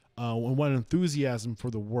enthusiasm, and what enthusiasm for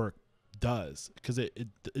the work does, because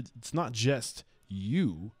it's not just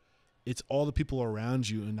you, it's all the people around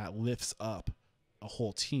you, and that lifts up a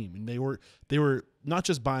whole team. And they were not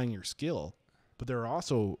just buying your skill, but they're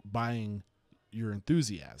also buying your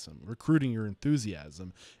enthusiasm, recruiting your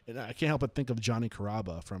enthusiasm. And I can't help but think of Johnny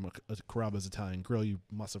Carrabba from Carrabba's Italian Grill. You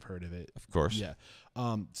must have heard of it. Of course. Yeah.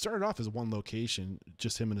 Started off as one location,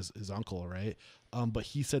 just him and his uncle, right? But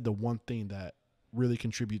he said the one thing that really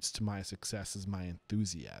contributes to my success is my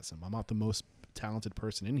enthusiasm. I'm not the most talented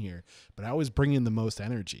person in here, but I always bring in the most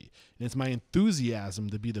energy. And it's my enthusiasm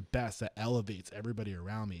to be the best that elevates everybody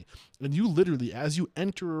around me. And you literally, as you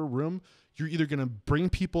enter a room, you're either going to bring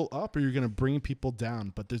people up or you're going to bring people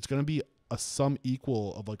down, but there's going to be a sum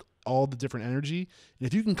equal of like all the different energy. And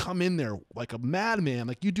if you can come in there like a madman,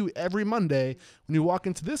 like you do every Monday when you walk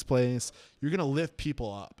into this place, you're going to lift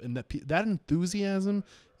people up. And that enthusiasm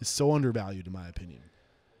is so undervalued in my opinion.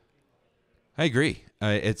 I agree.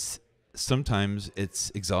 Sometimes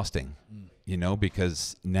it's exhausting,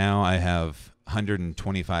 because now I have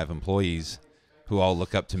 125 employees who all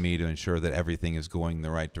look up to me to ensure that everything is going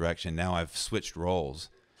the right direction. Now I've switched roles.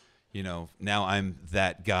 Now I'm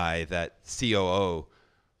that guy, that COO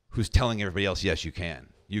who's telling everybody else, yes, you can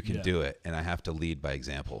do it. And I have to lead by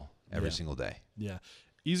example every single day. Yeah.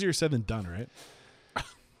 Easier said than done, right?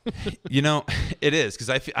 It is, because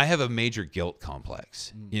I have a major guilt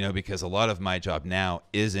complex, because a lot of my job now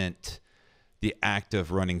isn't the act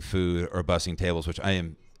of running food or bussing tables, which I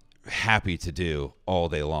am happy to do all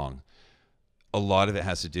day long. A lot of it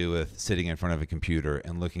has to do with sitting in front of a computer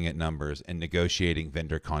and looking at numbers and negotiating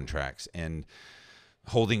vendor contracts and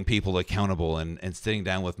holding people accountable and sitting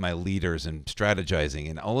down with my leaders and strategizing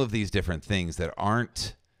and all of these different things that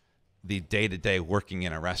aren't the day-to-day working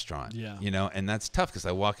in a restaurant, and that's tough because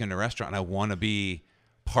I walk into a restaurant and I want to be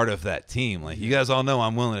part of that team. Like, you guys all know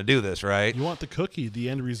I'm willing to do this, right? You want the cookie, the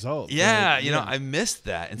end result. Yeah, I missed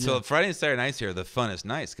that. And so Friday and Saturday nights here, the funnest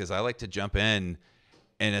nights, because I like to jump in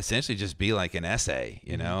and essentially just be like an SA,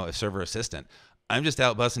 a server assistant. I'm just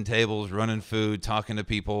out bussing tables, running food, talking to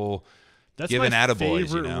people, giving attaboys. That's my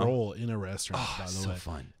favorite role in a restaurant, by the way.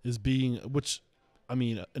 Fun. Is being,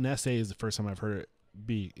 an SA is the first time I've heard it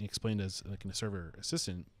be explained as like a server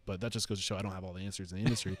assistant, but that just goes to show I don't have all the answers in the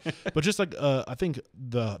industry. But just like I think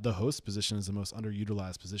the host position is the most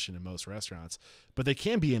underutilized position in most restaurants, but they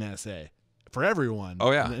can be an SA for everyone.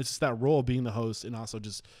 Oh yeah, and it's just that role, being the host and also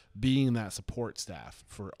just being that support staff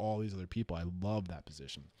for all these other people. I love that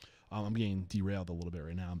position. I'm getting derailed a little bit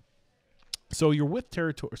right now. So you're with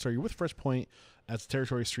Fresh Point as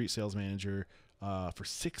Territory Street Sales Manager for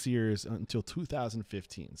 6 years until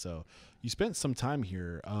 2015. So you spent some time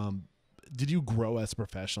here. Did you grow as a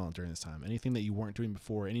professional during this time? Anything that you weren't doing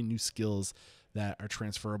before? Any new skills that are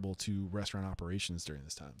transferable to restaurant operations during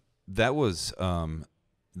this time? That was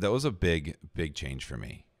a big change for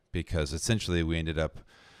me, because essentially we ended up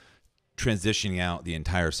transitioning out the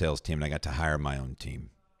entire sales team, and I got to hire my own team.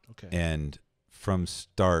 Okay. And from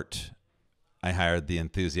start, I hired the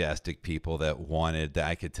enthusiastic people that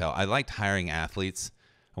I could tell. I liked hiring athletes.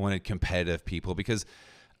 I wanted competitive people, because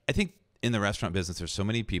I think in the restaurant business, there's so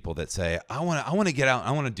many people that say, I want to get out.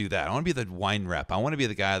 I want to do that. I want to be the wine rep. I want to be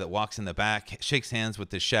the guy that walks in the back, shakes hands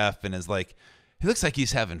with the chef, and is like, he looks like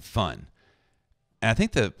he's having fun. And I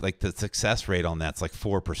think the success rate on that's like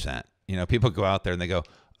 4%. People go out there and they go,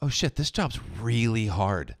 oh shit, this job's really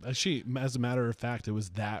hard. Actually, as a matter of fact, it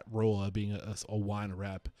was that role of being a wine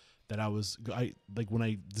rep that I when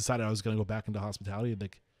I decided I was going to go back into hospitality,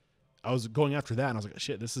 like I was going after that, and I was like,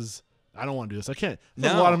 shit, I don't want to do this. I can't.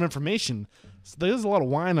 There's a lot of information. There's a lot of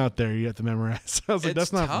wine out there you have to memorize. I was like,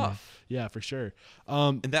 that's not tough. Yeah, for sure.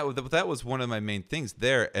 And that was one of my main things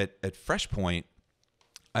there at Fresh Point.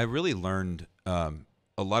 I really learned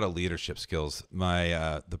a lot of leadership skills.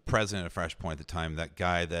 The president of Fresh Point at the time, that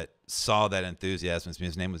guy that saw that enthusiasm,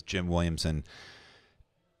 his name was Jim Williamson,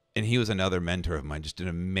 and he was another mentor of mine, just an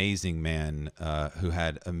amazing man who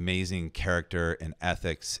had amazing character and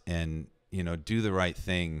ethics, and do the right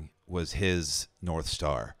thing was his North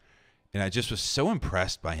Star. And I just was so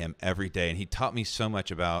impressed by him every day, and he taught me so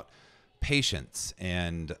much about patience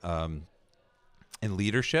and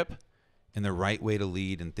leadership and the right way to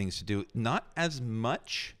lead and things to do. Not as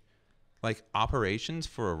much like operations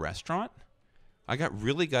for a restaurant. I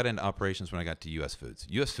really got into operations when I got to U.S. Foods.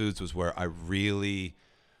 U.S. Foods was where I really,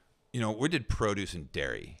 we did produce and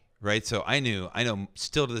dairy, right? So I know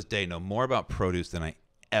still to this day, know more about produce than I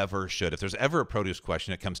ever should. If there's ever a produce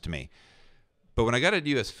question, it comes to me. But when I got at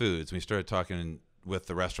U.S. Foods, we started talking with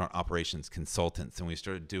the restaurant operations consultants, and we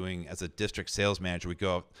started doing, as a district sales manager, we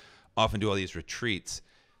go off and do all these retreats.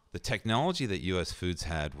 The technology that U.S. Foods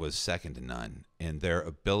had was second to none, and their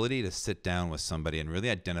ability to sit down with somebody and really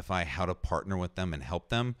identify how to partner with them and help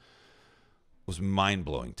them was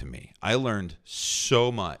mind-blowing to me. I learned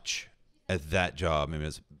so much at that job. It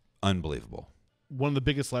was unbelievable. One of the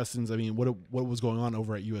biggest lessons, what was going on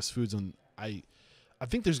over at U.S. Foods, and I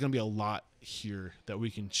think there's going to be a lot here that we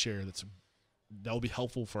can share that will be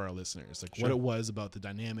helpful for our listeners. Like, sure, what it was about the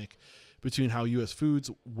dynamic between how U.S.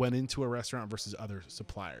 Foods went into a restaurant versus other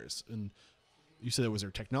suppliers. And you said it was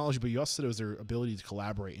their technology, but you also said it was their ability to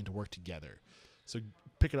collaborate and to work together. So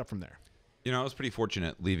pick it up from there. I was pretty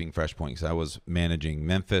fortunate leaving Fresh Point, because I was managing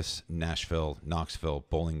Memphis, Nashville, Knoxville,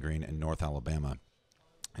 Bowling Green, and North Alabama.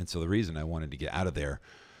 And so the reason I wanted to get out of there,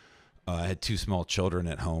 I had 2 small children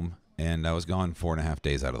at home, and I was gone 4.5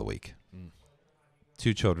 days out of the week.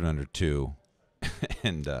 2 children under 2,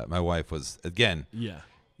 and my wife was, again,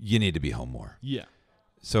 you need to be home more. Yeah.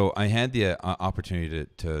 So I had the opportunity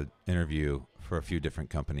to interview for a few different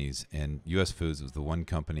companies, and U.S. Foods was the one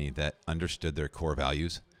company that understood their core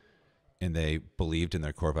values, and they believed in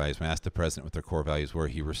their core values. When I asked the president what their core values were,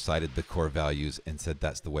 he recited the core values and said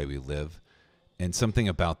that's the way we live. And something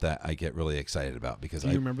about that I get really excited about because Do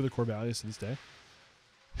you remember the core values to this day?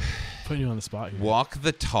 Putting you on the spot here. Walk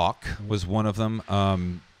the talk was one of them.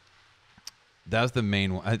 That was the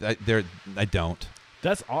main one. I don't.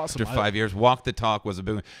 That's awesome. After 5 years, walk the talk was a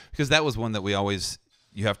big one because that was one that we always.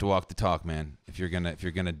 You have to walk the talk, man. If you're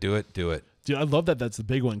gonna do it, do it. Dude, I love that. That's the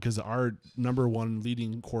big one because our number one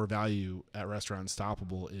leading core value at Restaurant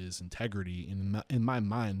Unstoppable is integrity. In my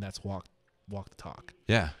mind, that's walk the talk.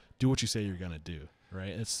 Yeah. Do what you say you're gonna do. Right.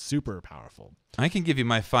 It's super powerful. I can give you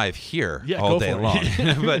my 5 here all day long.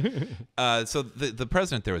 But so the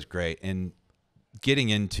president there was great, and getting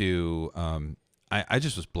into. I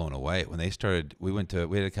just was blown away when they started. We had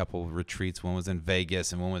a couple of retreats. One was in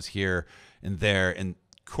Vegas and one was here and there. And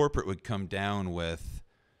corporate would come down with,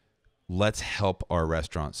 let's help our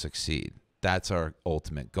restaurants succeed. That's our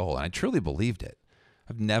ultimate goal. And I truly believed it.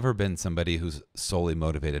 I've never been somebody who's solely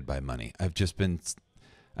motivated by money. I've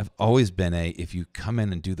always been if you come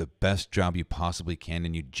in and do the best job you possibly can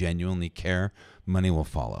and you genuinely care, money will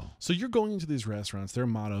follow. So you're going into these restaurants. Their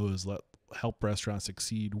motto is help restaurants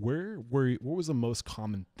succeed. What was the most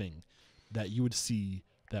common thing that you would see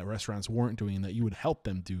that restaurants weren't doing that you would help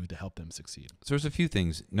them do to help them succeed? So there's a few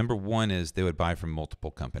things. Number one is they would buy from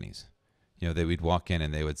multiple companies. They would walk in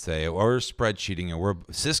and they would say, we're spreadsheeting, or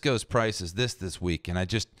Cisco's price is this week. And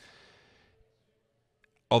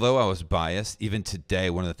although I was biased, even today,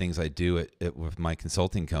 one of the things I do with my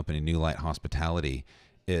consulting company, New Light Hospitality,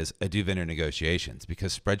 is I do vendor negotiations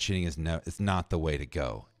because spreadsheeting is not the way to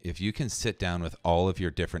go. If you can sit down with all of your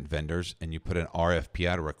different vendors and you put an RFP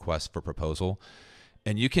out, a request for proposal,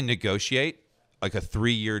 and you can negotiate like a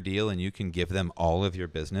 3-year deal and you can give them all of your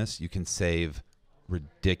business, you can save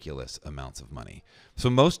ridiculous amounts of money. So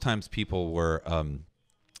most times people were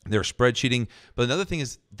they're spreadsheeting, but another thing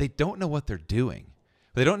is they don't know what they're doing.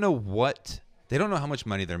 They don't know how much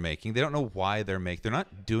money they're making. They don't know why they're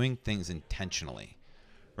not doing things intentionally.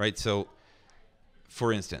 Right. So,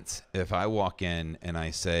 for instance, if I walk in and I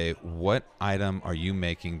say, what item are you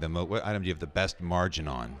making what item do you have the best margin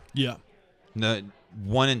on? Yeah. No,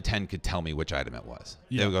 1 in 10 could tell me which item it was.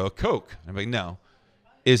 Yeah. They would go, Coke. I'm like, no.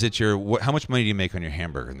 Is it how much money do you make on your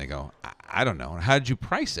hamburger? And they go, I don't know. How did you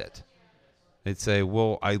price it? They'd say,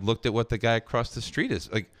 well, I looked at what the guy across the street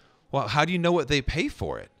is. Like, well, how do you know what they pay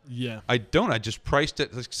for it? Yeah. I don't. I just priced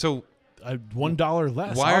it. So $1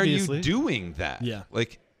 less. Why obviously. are you doing that? Yeah.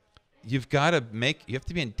 Like, you have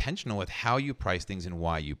to be intentional with how you price things and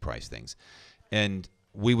why you price things. And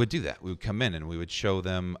we would do that. We would come in and we would show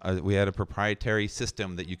them, we had a proprietary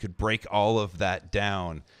system that you could break all of that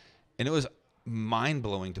down. And it was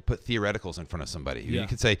mind-blowing to put theoreticals in front of somebody. Yeah. You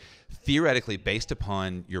could say, theoretically, based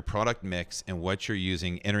upon your product mix and what you're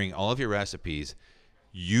using, entering all of your recipes,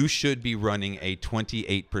 you should be running a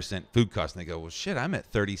 28% food cost. And they go, well, shit, I'm at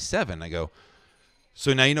 37. I go,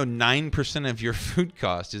 so now 9% of your food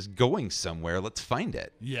cost is going somewhere. Let's find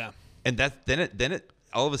it. Yeah. And then it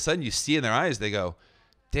all of a sudden you see in their eyes, they go,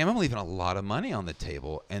 damn, I'm leaving a lot of money on the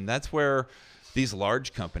table. And that's where these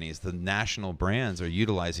large companies, the national brands, are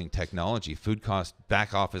utilizing technology, food cost,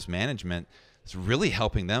 back office management. It's really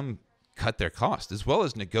helping them cut their cost, as well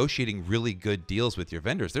as negotiating really good deals with your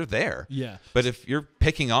vendors. They're there. Yeah. But if you're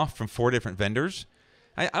picking off from 4 different vendors,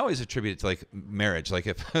 I always attribute it to like marriage. Like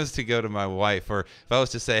if I was to go to my wife, or if I was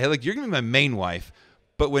to say, hey, look, you're going to be my main wife,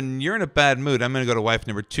 but when you're in a bad mood, I'm going to go to wife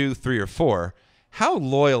number 2, 3, or 4. How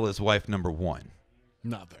loyal is wife number 1?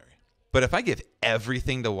 Not very. But if I give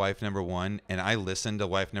everything to wife number 1 and I listen to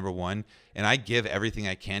wife number 1 and I give everything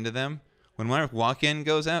I can to them, when my walk-in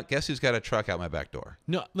goes out, guess who's got a truck out my back door?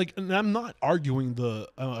 No, and I'm not arguing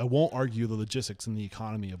I won't argue the logistics and the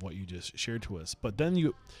economy of what you just shared to us. But then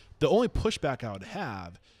the only pushback I would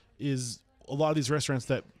have is a lot of these restaurants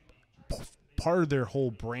that part of their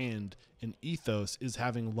whole brand and ethos is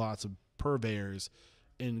having lots of purveyors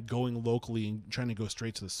and going locally and trying to go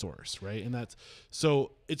straight to the source, right? And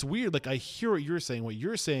so it's weird. Like I hear what you're saying. What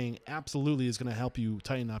you're saying absolutely is going to help you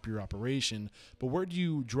tighten up your operation. But where do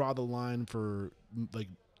you draw the line for, like,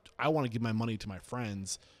 I want to give my money to my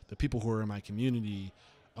friends, the people who are in my community.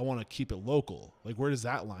 I want to keep it local. Like, where does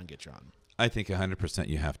that line get drawn? I think 100%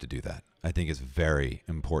 you have to do that. I think it's very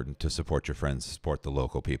important to support your friends, support the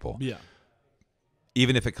local people. Yeah.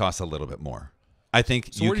 Even if it costs a little bit more. I think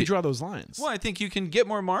So where do you draw those lines? Well, I think you can get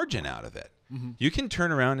more margin out of it. Mm-hmm. You can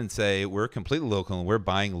turn around and say, we're completely local and we're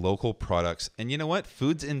buying local products. And you know what?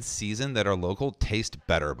 Foods in season that are local taste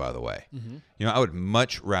better, by the way. Mm-hmm. You know, I would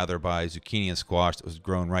much rather buy zucchini and squash that was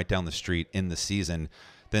grown right down the street in the season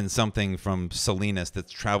than something from Salinas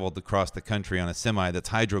that's traveled across the country on a semi that's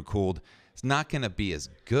hydro-cooled. It's not going to be as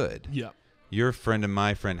good. Yeah. Your friend and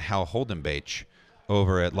my friend, Hal Holdenbach,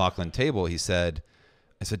 over at Lachlan Table, I said,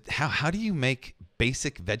 how do you make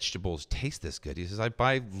basic vegetables taste this good? He says, I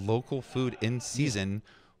buy local food in season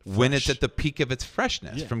when it's at the peak of its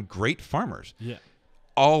freshness from great farmers. Yeah.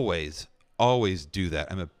 Always do that.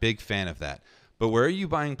 I'm a big fan of that. But where are you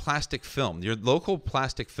buying plastic film? Your local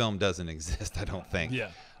plastic film doesn't exist, I don't think.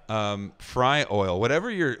 Yeah. Fry oil,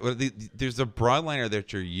 whatever there's a broadliner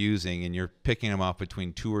that you're using and you're picking them off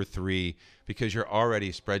between 2 or 3 because you're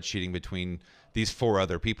already spreadsheeting between these 4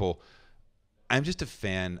 other people. I'm just a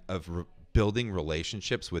fan of building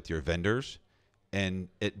relationships with your vendors and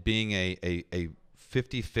it being a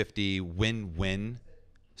 50-50 win-win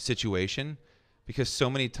situation, because so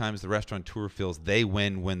many times the restaurateur feels they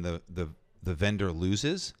win when the vendor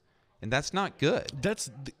loses, and that's not good.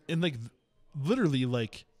 And like literally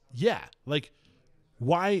like, yeah, like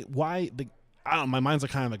why like, I don't know, my mind's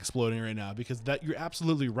like kind of like exploding right now because that you're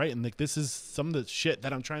absolutely right. And like, this is some of the shit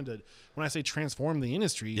that I'm trying to, when I say transform the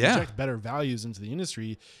industry, inject better values into the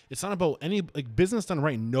industry. It's not about any like business done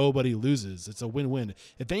right. Nobody loses. It's a win-win.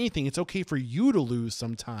 If anything, it's okay for you to lose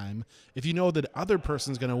sometime if you know that other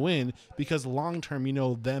person's going to win, because long-term, you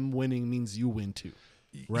know, them winning means you win too.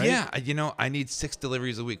 Right? Yeah. You know, I need 6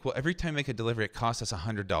 deliveries a week. Well, every time I make a delivery, it costs us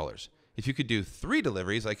 $100. If you could do 3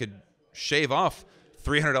 deliveries, I could shave off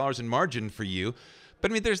 $300 in margin for you. But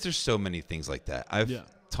I mean, there's so many things like that. I've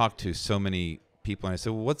talked to so many people and I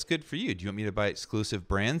said, well, what's good for you? Do you want me to buy exclusive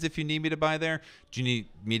brands if you need me to buy there? Do you need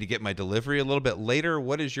me to get my delivery a little bit later?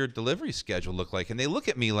 What does your delivery schedule look like? And they look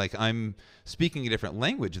at me like I'm speaking a different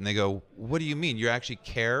language and they go, what do you mean? You actually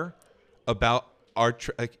care about our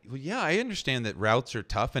like, well, yeah, I understand that routes are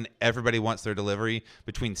tough and everybody wants their delivery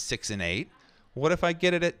between 6 and 8. What if I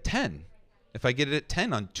get it at 10? If I get it at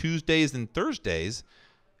 10 on Tuesdays and Thursdays,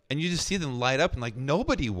 and you just see them light up and like,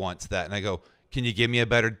 nobody wants that. And I go, can you give me a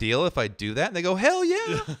better deal if I do that? And they go, hell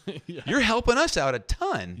yeah. You're helping us out a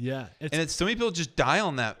ton. Yeah. And it's so many people just die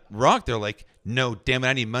on that rock. They're like, no, damn it,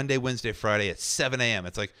 I need Monday, Wednesday, Friday at 7 a.m.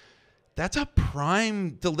 It's like, that's a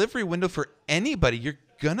prime delivery window for anybody. You're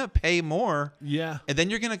going to pay more. Yeah. And then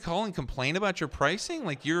you're going to call and complain about your pricing?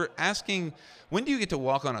 Like, you're asking, when do you get to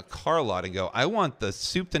walk on a car lot and go, I want the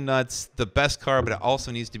soup to nuts, the best car, but it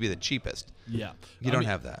also needs to be the cheapest? Yeah. You don't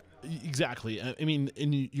have that. Exactly. I mean,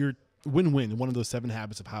 and you're win-win, one of those 7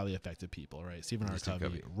 habits of highly effective people, right? Stephen R.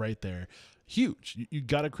 Covey, right there. Huge. You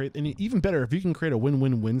got to create, and even better, if you can create a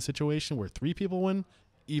win-win-win situation where 3 people win,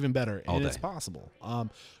 even better. And it's possible.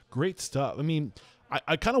 Great stuff. I mean,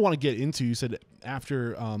 I kind of want to get into, you said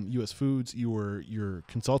after US Foods, you're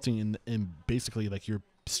consulting in basically like your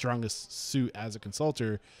strongest suit as a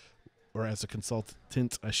consultant, or as a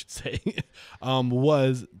consultant, I should say,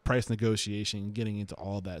 was price negotiation, getting into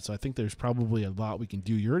all of that. So I think there's probably a lot we can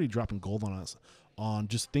do. You're already dropping gold on us on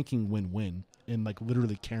just thinking win-win and like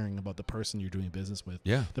literally caring about the person you're doing business with,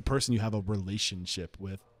 the person you have a relationship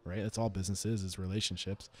with, right? That's all business is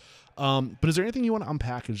relationships. But is there anything you want to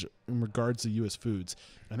unpackage in regards to US Foods?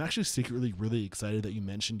 I'm actually secretly really excited that you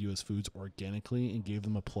mentioned US Foods organically and gave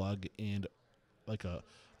them a plug and like a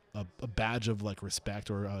badge of like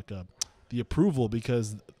respect, or like the approval,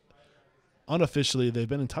 because unofficially they've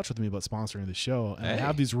been in touch with me about sponsoring the show, and I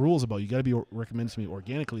have these rules about you got to be recommended to me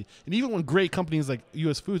organically. And even when great companies like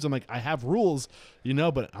US Foods, I'm like, I have rules, you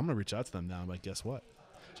know, but I'm gonna reach out to them now. I'm like, guess what?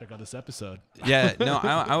 Check out this episode. Yeah, no,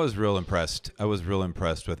 I was real impressed. I was real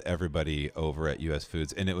impressed with everybody over at US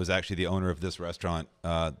Foods, and it was actually the owner of this restaurant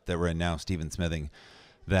that we're in now, Stephen Smithing,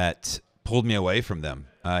 that pulled me away from them.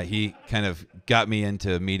 He kind of got me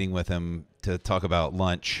into meeting with him to talk about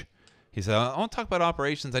lunch. He said, I want to talk about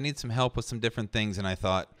operations. I need some help with some different things. And I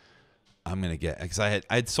thought, I'm going to get, because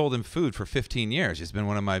I'd sold him food for 15 years. He's been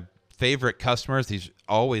one of my favorite customers. He's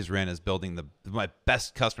always ran as building my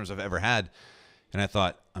best customers I've ever had. And I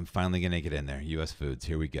thought, I'm finally going to get in there. US Foods,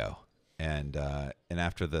 here we go. And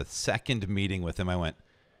after the second meeting with him, I went,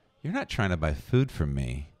 you're not trying to buy food from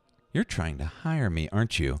me. You're trying to hire me,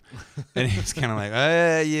 aren't you? And he was kind of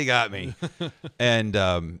like, you got me. And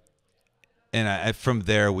from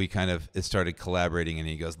there, it started collaborating, and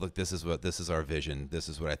he goes, look, this is our vision. This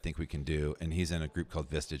is what I think we can do. And he's in a group called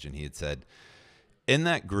Vistage, and he had said, in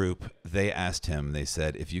that group, they asked him, they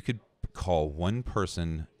said, if you could call one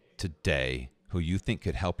person today who you think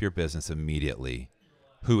could help your business immediately,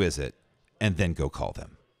 who is it? and then go call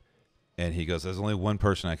them. And he goes, there's only one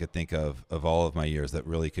person I could think of all of my years that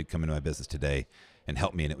really could come into my business today and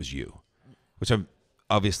help me, and it was you. Which I'm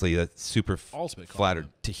obviously that's super flattered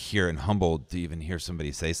to hear and humbled to even hear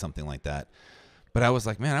somebody say something like that. But I was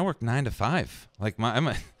like, man, I work 9 to 5. Like I'm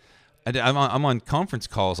on conference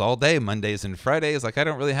calls all day, Mondays and Fridays. Like I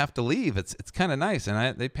don't really have to leave. It's kind of nice,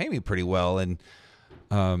 and they pay me pretty well. And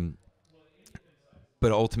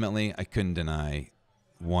but ultimately, I couldn't deny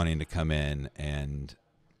wanting to come in and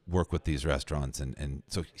work with these restaurants. And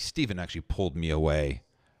so Steven actually pulled me away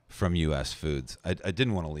from U.S. Foods. I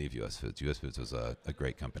didn't want to leave U.S. Foods. U.S. Foods was a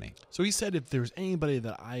great company. So he said if there's anybody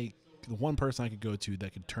that the one person I could go to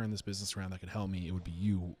that could turn this business around, that could help me, it would be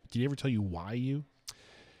you. Did he ever tell you why you?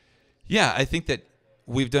 Yeah, I think that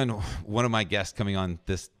we've done one of my guests coming on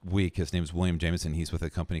this week. His name is William Jameson. He's with a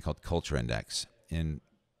company called Culture Index. And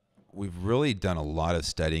we've really done a lot of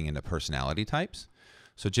studying into personality types.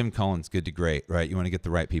 So Jim Collins, good to great, right? You want to get the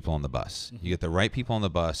right people on the bus. You get the right people on the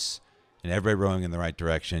bus and everybody rowing in the right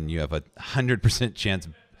direction. You have 100% chance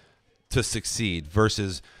to succeed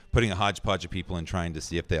versus putting a hodgepodge of people and trying to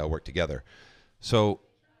see if they all work together. So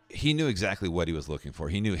he knew exactly what he was looking for.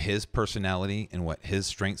 He knew his personality and what his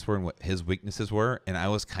strengths were and what his weaknesses were. And I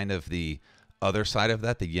was kind of the other side of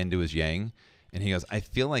that, the yin to his yang. And he goes, I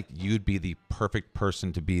feel like you'd be the perfect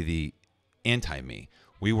person to be the anti-me.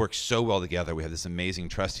 We work so well together. We have this amazing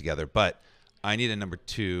trust together. But I need a number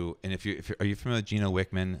 2. And are you familiar with Gino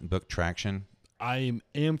Wickman book Traction? I'm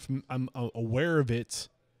aware of it.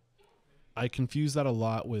 I confuse that a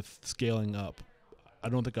lot with Scaling Up. I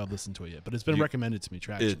don't think I've listened to it yet, but it's been recommended to me.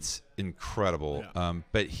 Traction. It's incredible. Yeah.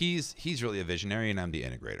 But he's really a visionary, and I'm the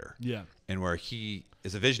integrator. Yeah. And where he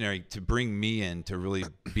is a visionary, to bring me in to really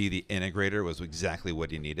be the integrator was exactly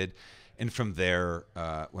what he needed. And from there,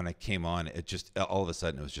 when I came on, it just all of a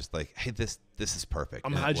sudden it was just like, hey, this is perfect.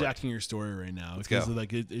 I'm hijacking your story right now because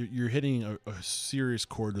like you're hitting a serious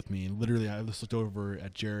chord with me. And literally, I just looked over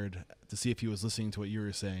at Jared to see if he was listening to what you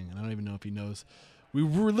were saying, and I don't even know if he knows. We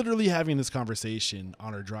were literally having this conversation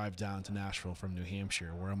on our drive down to Nashville from New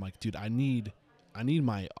Hampshire, where I'm like, dude, I need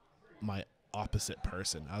my opposite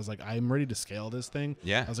person. I was like, I'm ready to scale this thing.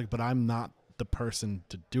 Yeah. I was like, but I'm not the person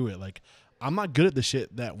to do it. Like, I'm not good at the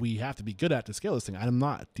shit that we have to be good at to scale this thing. I'm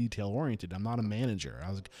not detail oriented. I'm not a manager. I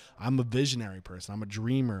was like, I'm a visionary person. I'm a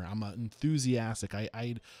dreamer. I'm an enthusiastic.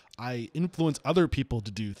 I influence other people to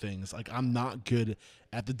do things. Like, I'm not good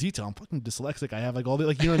at the detail. I'm fucking dyslexic. I have like all the,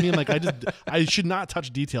 like, you know what I mean? Like, I should not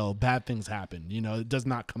touch detail. Bad things happen. You know, it does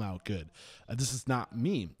not come out good. This is not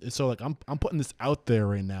me. So like, I'm putting this out there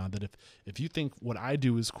right now that if you think what I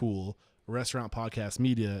do is cool, restaurant podcast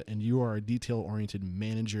media, and you are a detail-oriented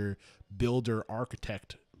manager, builder,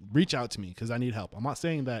 architect, reach out to me because I need help. I'm not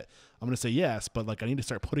saying that I'm going to say yes, but like I need to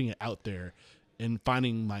start putting it out there and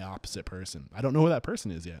finding my opposite person. I don't know who that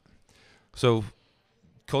person is yet. So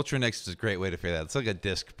Culture Index is a great way to figure that. It's like a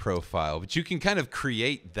disc profile, but you can kind of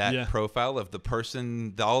create that profile of the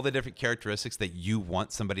person, all the different characteristics that you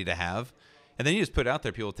want somebody to have. And then you just put it out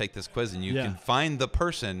there. People take this quiz and you can find the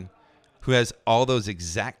person who has all those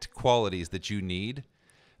exact qualities that you need.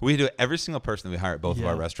 We do every single person that we hire at both of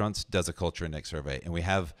our restaurants does a Culture Index survey, and we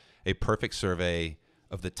have a perfect survey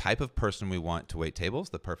of the type of person we want to wait tables,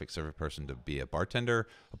 the perfect server person to be a bartender,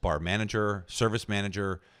 a bar manager, service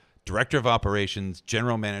manager, director of operations,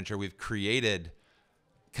 general manager. We've created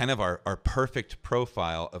kind of our perfect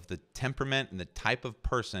profile of the temperament and the type of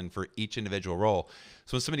person for each individual role.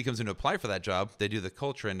 So when somebody comes in to apply for that job, they do the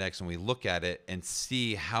Culture Index and we look at it and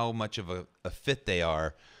see how much of a fit they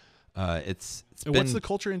are. What's the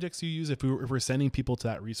Culture Index you use if we're sending people to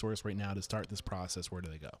that resource right now to start this process? Where do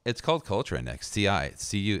they go? It's called Culture Index, CI.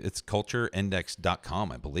 It's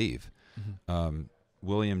cultureindex.com, I believe. Mm-hmm.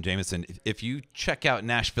 William Jameson, if you check out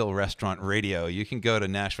Nashville Restaurant Radio, you can go to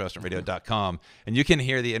nashvillerestaurant.radio.com and you can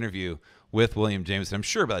hear the interview with William Jameson. I'm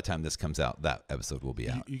sure by the time this comes out, that episode will be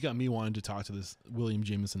out. You got me wanting to talk to this William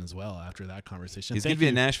Jameson as well after that conversation. He's going to be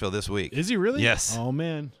in Nashville this week. Is he really? Yes. Oh,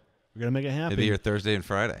 man. We're going to make it happen. He'll be here Thursday and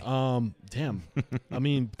Friday. Damn. I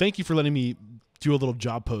mean, thank you for letting me do a little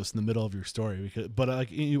job post in the middle of your story. But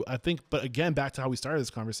again, back to how we started this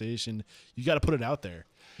conversation, you got to put it out there.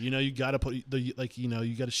 You know, you got to put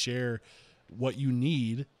you got to share what you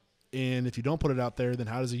need. And if you don't put it out there, then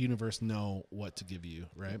how does the universe know what to give you,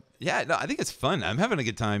 right? Yeah, no, I think it's fun. I'm having a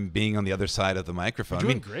good time being on the other side of the microphone.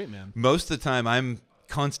 You're doing great, man. Most of the time, I'm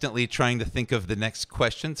constantly trying to think of the next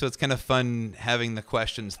question, so it's kind of fun having the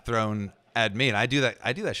questions thrown at me. And I do that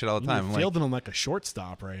shit all the time. You're fielding them like a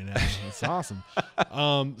shortstop right now. It's awesome.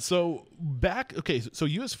 So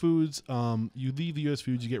U.S. Foods, you leave the U.S.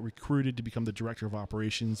 Foods, you get recruited to become the director of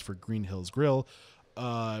operations for Green Hills Grill.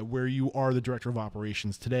 where you are the director of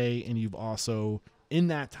operations today, and you've also, in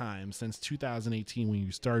that time, since 2018 when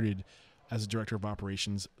you started as a director of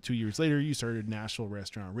operations, 2 years later, you started Nashville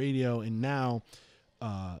Restaurant Radio, and now,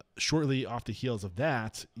 shortly off the heels of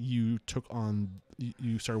that, you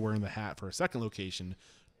started wearing the hat for a second location,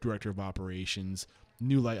 director of operations,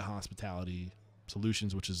 New Light Hospitality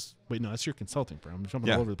Solutions, which is that's your consulting firm. I'm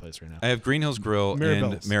jumping all over the place right now. I have Green Hills Grill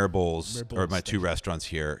and Maribel's are my two restaurants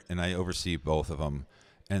here, and I oversee both of them.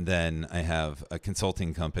 And then I have a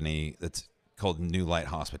consulting company that's called New Light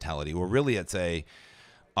Hospitality, where really it's a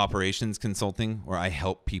operations consulting where I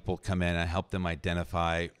help people come in, I help them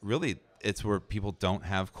identify. Really, it's where people don't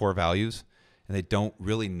have core values and they don't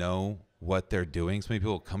really know what they're doing. So many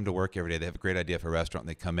people come to work every day. They have a great idea for a restaurant, and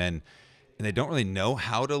they come in and they don't really know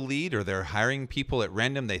how to lead, or they're hiring people at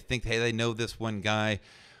random. They think, hey, they know this one guy.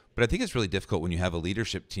 But I think it's really difficult when you have a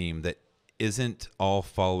leadership team that isn't all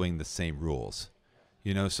following the same rules.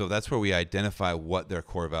 So that's where we identify what their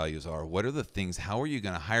core values are. What are the things? How are you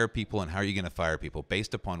going to hire people, and how are you going to fire people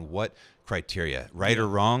based upon what criteria? Right or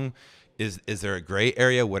wrong? Is there a gray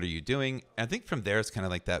area? What are you doing? I think from there, it's kind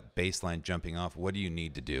of like that baseline jumping off. What do you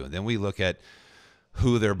need to do? And then we look at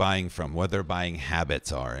who they're buying from, what their buying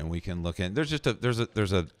habits are, and we can look at. There's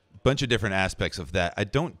a bunch of different aspects of that. I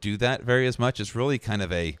don't do that very as much. It's really kind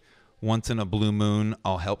of a once in a blue moon,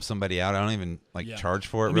 I'll help somebody out. I don't even charge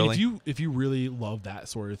for it. Really. If you really love that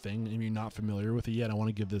sort of thing and you're not familiar with it yet, I want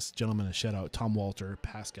to give this gentleman a shout out. Tom Walter,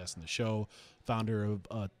 past guest in the show, founder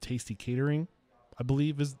of Tasty Catering, I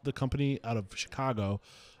believe is the company out of Chicago.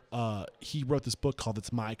 He wrote this book called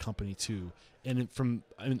 "It's My Company Too," and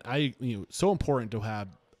so important to have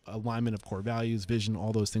alignment of core values, vision,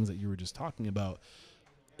 all those things that you were just talking about.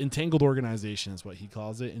 Entangled organization is what he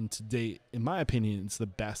calls it, and to date, in my opinion, it's the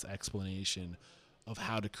best explanation of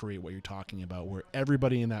how to create what you're talking about, where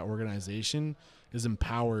everybody in that organization is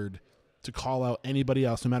empowered to call out anybody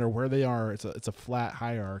else, no matter where they are. It's a flat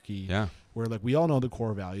hierarchy. Yeah. Where we all know the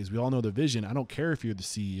core values, we all know the vision. I don't care if you're the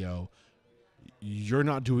CEO, you're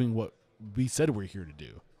not doing what we said we're here to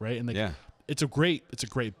do, right? And it's a great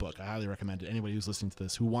book. I highly recommend it. Anybody who's listening to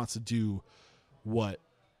this who wants to do what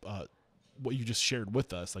you just shared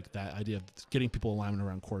with us, like that idea of getting people alignment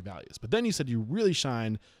around core values. But then you said you really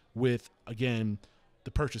shine with, again,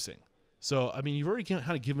 the purchasing. So, you've already kind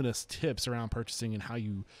of given us tips around purchasing and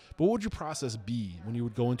but what would your process be when you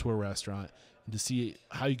would go into a restaurant and to see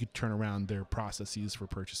how you could turn around their processes for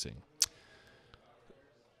purchasing?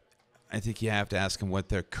 I think you have to ask them what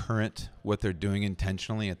they're doing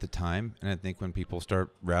intentionally at the time. And I think when people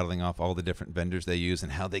start rattling off all the different vendors they use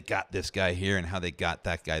and how they got this guy here and how they got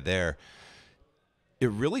that guy there, it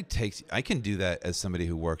really takes, I can do that as somebody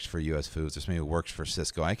who works for US Foods or somebody who works for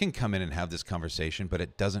Cisco. I can come in and have this conversation, but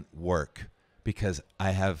it doesn't work because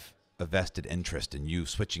I have a vested interest in you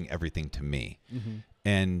switching everything to me. Mm-hmm.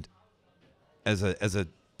 And as a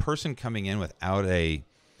person coming in without a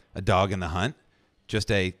dog in the hunt,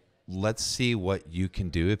 just let's see what you can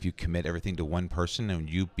do if you commit everything to one person and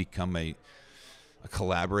you become a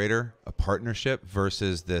collaborator, a partnership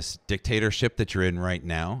versus this dictatorship that you're in right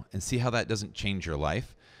now, and see how that doesn't change your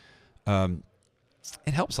life.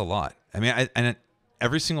 It helps a lot. And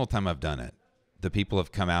every single time I've done it, the people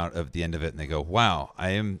have come out of the end of it and they go, wow,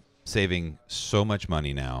 I am saving so much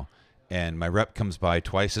money now. And my rep comes by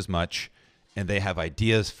twice as much and they have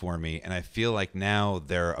ideas for me. And I feel like now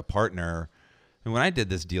they're a partner. And when I did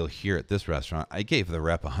this deal here at this restaurant, I gave the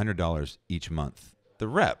rep $100 each month. The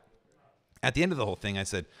rep, at the end of the whole thing, I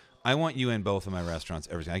said, I want you in both of my restaurants.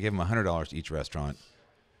 Everything. I gave them $100 each restaurant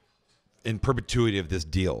in perpetuity of this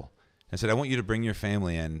deal. I said, I want you to bring your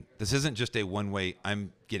family in. This isn't just a one-way,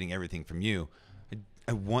 I'm getting everything from you.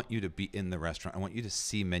 I want you to be in the restaurant. I want you to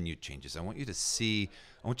see menu changes. I want you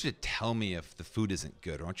to tell me if the food isn't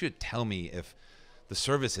good. I want you to tell me if the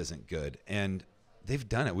service isn't good. And they've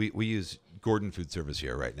done it. We use Gordon Food Service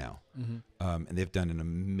here right now. Mm-hmm. And they've done an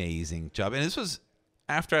amazing job. And this was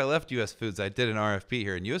after I left US Foods. I did an RFP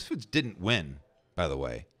here, and US Foods didn't win, by the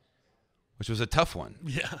way, which was a tough one.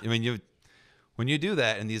 Yeah. When you do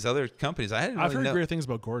that and these other companies, I've heard great things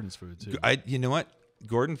about Gordon's Food too. You know what?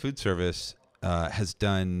 Gordon Food Service has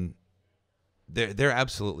done. They're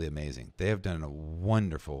absolutely amazing. They have done a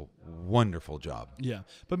wonderful, wonderful job. Yeah,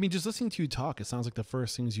 but just listening to you talk, it sounds like the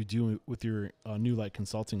first things you do with your New Light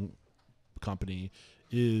consulting company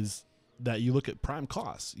is that you look at prime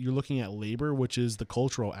costs. You're looking at labor, which is the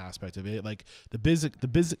cultural aspect of it. Like the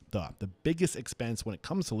biggest expense when it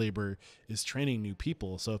comes to labor is training new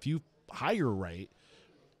people. So if you hire right,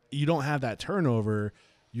 you don't have that turnover.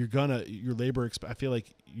 Your labor. I feel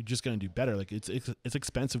like you're just going to do better. Like it's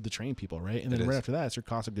expensive to train people, right? And then right is. after that, it's your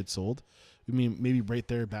cost of goods sold. I mean, maybe right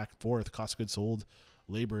there, back and forth, cost of goods sold,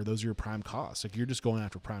 labor, those are your prime costs. Like you're just going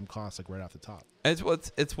after prime costs, like right off the top. It's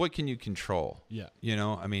what can you control? Yeah. You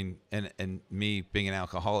know, I mean, and me being an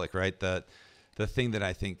alcoholic, right? The thing that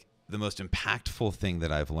I think the most impactful thing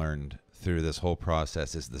that I've learned through this whole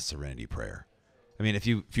process is the serenity prayer. I mean, if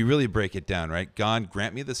you really break it down, right? God,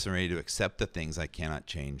 grant me the serenity to accept the things I cannot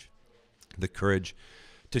change, the courage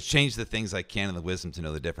to change the things I can, and the wisdom to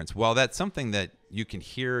know the difference. Well, that's something that you can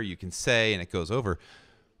hear, you can say, and it goes over.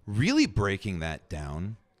 Really breaking that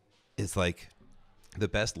down is like the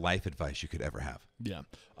best life advice you could ever have. Yeah.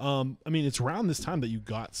 I mean, it's around this time that you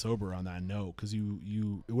got sober on that note, because it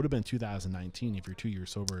would have been 2019 if you're 2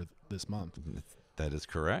 years sober this month. That is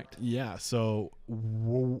correct. Yeah. So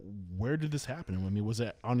where did this happen? I mean, was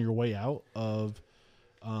it on your way out of,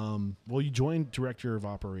 well, you joined Director of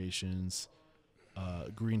Operations,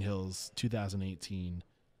 Green Hills 2018,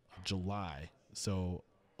 July. So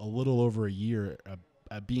a little over a year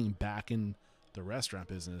at being back in the restaurant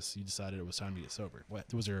business, you decided it was time to get sober.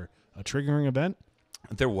 What was there a triggering event?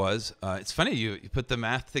 There was. It's funny you put the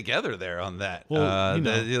math together there on that. Well,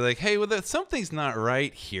 you're like, hey, well, something's not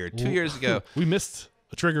right here. 2 years ago, we missed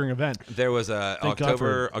a triggering event. There was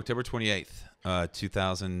October 28th,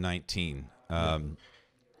 2019. I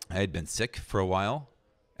had been sick for a while.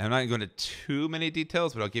 I'm not going to too many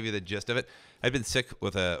details, but I'll give you the gist of it. I'd been sick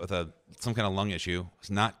with some kind of lung issue. It's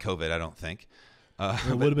not COVID, I don't think.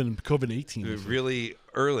 It would have been COVID-18. It was really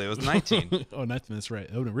early. It was 19. Oh, 19. That's right.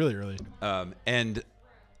 It would have been really early. And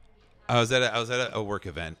I was at a work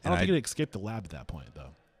event. I don't think it escaped the lab at that point, though.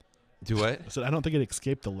 Do what? I said I don't think it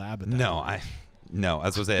escaped the lab at that point. No, I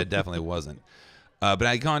was going to say it definitely wasn't. But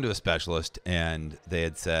I had gone to a specialist, and they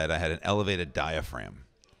had said I had an elevated diaphragm.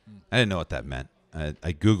 I didn't know what that meant.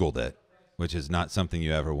 I Googled it, which is not something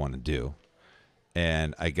you ever want to do.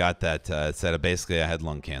 And I got that. It said basically I had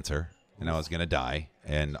lung cancer, and I was going to die,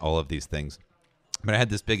 and all of these things. But I had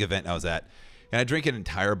this big event I was at, and I drank an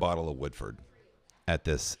entire bottle of Woodford at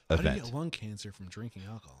this event. How did you get lung cancer from drinking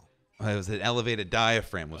alcohol? It was an elevated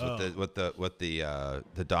diaphragm was what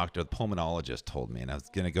the doctor, the pulmonologist, told me, and I was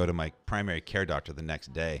going to go to my primary care doctor the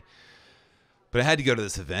next day. But I had to go to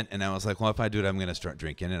this event, and I was like, well, if I do it, I'm going to start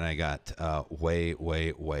drinking. And I got way,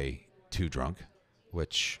 way, way too drunk,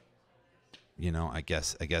 which, you know, I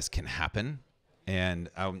guess can happen. And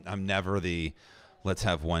I'm never the let's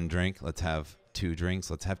have one drink, let's have two drinks,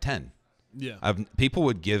 let's have 10. Yeah. People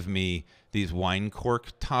would give me these wine cork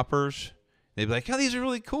toppers. They'd be like, oh, these are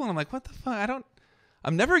really cool. And I'm like, what the fuck?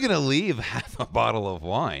 I'm never going to leave half a bottle of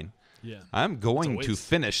wine. Yeah. I'm going to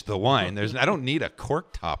finish the wine. I don't need a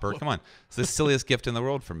cork topper. Come on. It's the silliest gift in the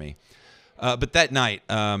world for me. But that night,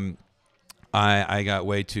 I got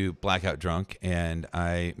way too blackout drunk, and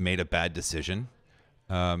I made a bad decision.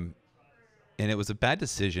 And it was a bad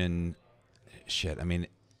decision. Shit. I mean,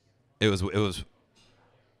 it was,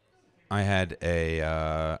 I had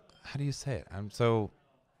how do you say it?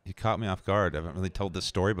 You caught me off guard. I haven't really told this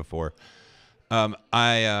story before.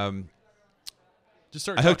 I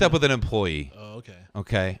hooked up with an employee. Oh, okay.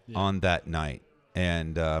 Okay, yeah. On that night,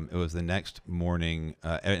 and it was the next morning,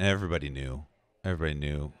 and everybody knew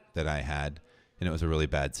that I had, and it was a really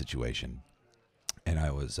bad situation, and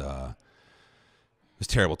it was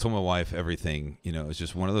terrible. Told my wife everything. You know, it was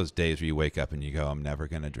just one of those days where you wake up and you go, "I'm never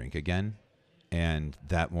gonna drink again." And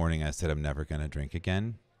that morning, I said, "I'm never gonna drink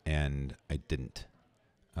again," and I didn't.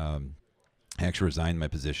 I actually resigned my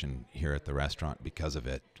position here at the restaurant because of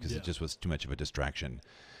it, because it just was too much of a distraction.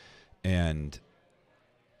 And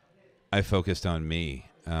I focused on me.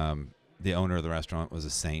 The owner of the restaurant was a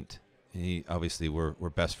saint. He obviously we're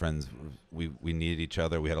best friends. We needed each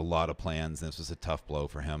other. We had a lot of plans, and this was a tough blow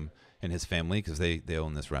for him and his family because they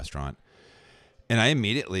own this restaurant. And I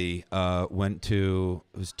immediately went to,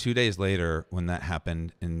 it was 2 days later when that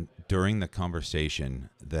happened, and during the conversation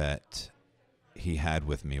that he had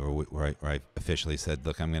with me, where I officially said,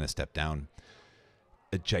 look, I'm going to step down,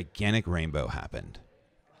 a gigantic rainbow happened.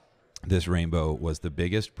 This rainbow was the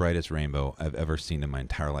biggest, brightest rainbow I've ever seen in my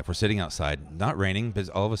entire life. We're sitting outside, not raining, but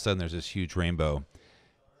all of a sudden there's this huge rainbow.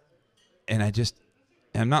 And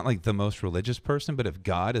I'm not like the most religious person, but if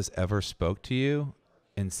God has ever spoke to you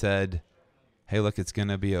and said, hey, look, it's going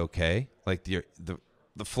to be okay. Like the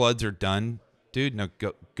floods are done, dude, no,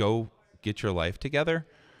 go get your life together.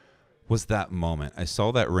 Was that moment. I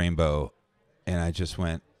saw that rainbow and I just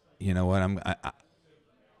went, you know what?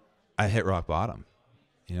 I hit rock bottom.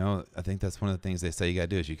 You know, I think that's one of the things they say you got to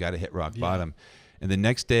do is you got to hit rock bottom. And the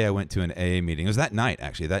next day I went to an AA meeting. It was that night,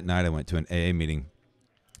 actually. That night I went to an AA meeting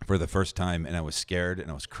for the first time, and I was scared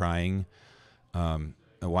and I was crying.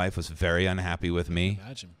 My wife was very unhappy with me.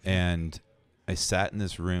 Imagine. And I sat in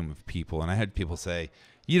this room of people, and I had people say,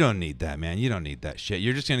 "You don't need that, man. You don't need that shit.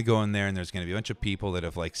 You're just going to go in there, and there's going to be a bunch of people that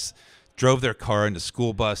have like drove their car into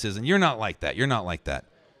school buses, and you're not like that. You're not like that."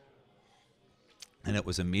 And it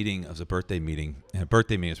was a meeting. It was a birthday meeting. And a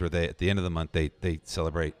birthday meeting is where at the end of the month, they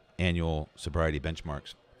celebrate annual sobriety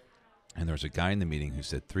benchmarks. And there was a guy in the meeting who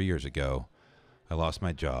said, 3 years ago, I lost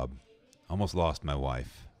my job, almost lost my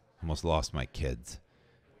wife, almost lost my kids.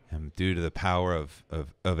 And due to the power of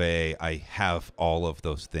AA, I have all of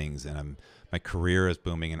those things, and my career is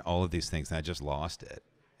booming, and all of these things, and I just lost it.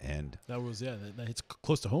 And that was that hits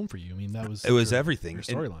close to home for you. I mean, that was everything. Your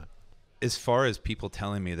storyline. As far as people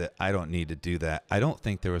telling me that I don't need to do that, I don't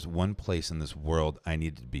think there was one place in this world I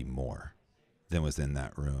needed to be more than was in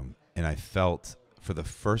that room. And I felt for the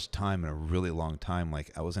first time in a really long time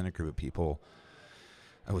like I was in a group of people.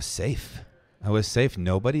 I was safe.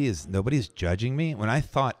 Nobody's judging me. When I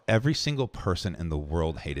thought every single person in the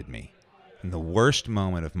world hated me, in the worst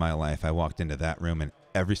moment of my life, I walked into that room and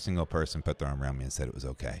every single person put their arm around me and said it was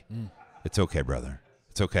okay. It's okay, brother.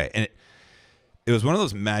 It's okay. And it was one of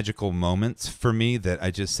those magical moments for me that I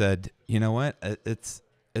just said, you know what? It's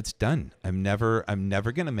done. I'm never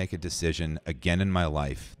going to make a decision again in my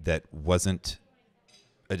life that wasn't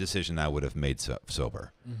a decision I would have made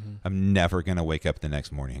sober. Mm-hmm. I'm never going to wake up the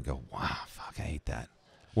next morning and go, wow, fuck, I hate that.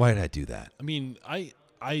 Why did I do that? I mean, I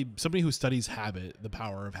somebody who studies habit, the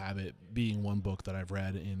power of habit being one book that I've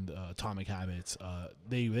read in Atomic Habits,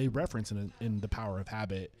 they reference in the power of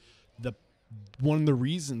habit, one of the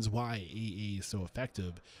reasons why AA is so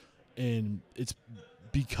effective, and it's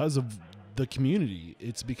because of the community.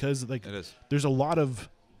 It's because there's a lot of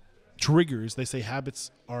triggers. They say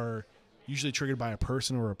habits are usually triggered by a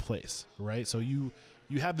person or a place, right? So you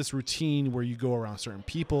have this routine where you go around certain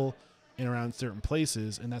people and around certain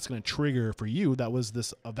places, and that's going to trigger for you. That was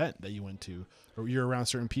this event that you went to, or you're around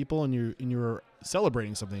certain people and you're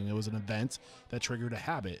celebrating something. It was an event that triggered a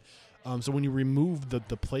habit. So when you remove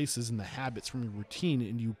the places and the habits from your routine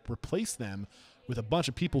and you replace them with a bunch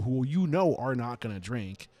of people who you know are not going to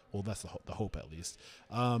drink, well, that's the hope at least.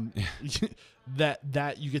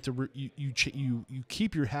 That you get to you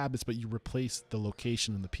keep your habits, but you replace the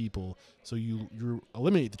location and the people, so you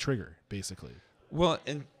eliminate the trigger basically. Well,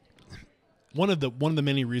 and one of the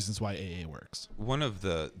many reasons why AA works. One of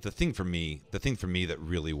the thing for me that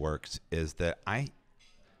really works is that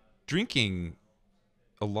drinking.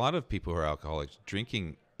 A lot of people who are alcoholics,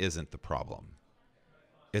 drinking isn't the problem.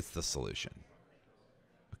 It's the solution.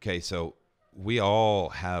 Okay, so we all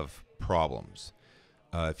have problems.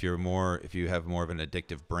 If you have more of an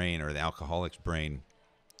addictive brain or the alcoholic's brain,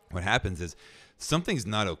 what happens is something's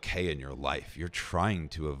not okay in your life. You're trying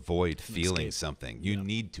to avoid feeling something. You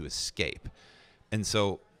need to escape. And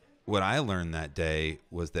so what I learned that day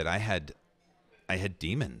was that I had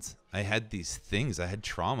demons. I had these things. I had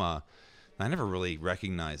trauma I never really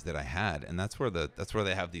recognized that I had, and that's where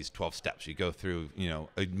they have these 12 steps. You go through,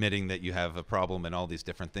 admitting that you have a problem and all these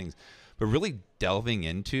different things, but really delving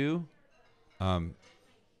into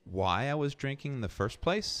why I was drinking in the first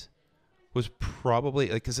place was probably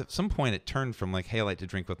because at some point it turned from like, hey, I like to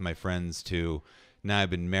drink with my friends to now I've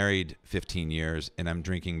been married 15 years and I'm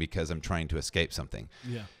drinking because I'm trying to escape something.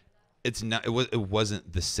 Yeah. It's not. It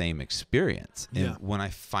wasn't the same experience. And when I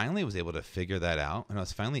finally was able to figure that out, and I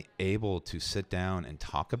was finally able to sit down and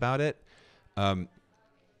talk about it,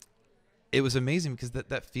 it was amazing because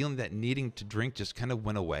that feeling, that needing to drink, just kind of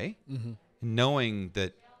went away. Mm-hmm. Knowing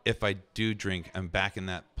that if I do drink, I'm back in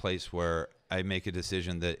that place where I make a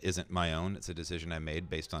decision that isn't my own. It's a decision I made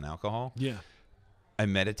based on alcohol. Yeah. I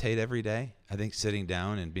meditate every day. I think sitting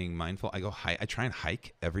down and being mindful. I try and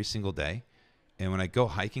hike every single day. And when I go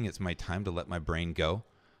hiking, it's my time to let my brain go.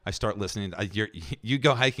 I start listening. You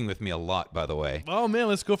go hiking with me a lot, by the way. Oh, man,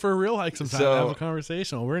 let's go for a real hike sometime and have a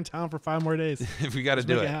conversation. We're in town for 5 more days. We got to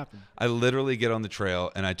do it. Happen. I literally get on the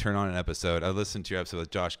trail, and I turn on an episode. I listened to your episode with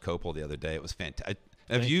Josh Copel the other day. It was fantastic.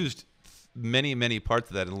 I've used many, many parts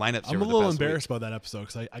of that in lineups. I'm a little embarrassed about that episode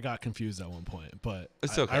because I got confused at one point. But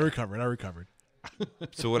it's okay. I recovered.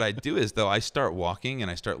 So what I do is, though, I start walking and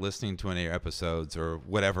I start listening to one of your episodes or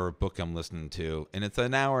whatever book I'm listening to, and it's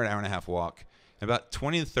an hour and a half walk. And about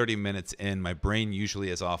 20 to 30 minutes in, my brain usually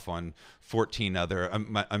is off on 14 other.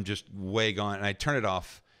 I'm just way gone, and I turn it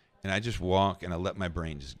off, and I just walk and I let my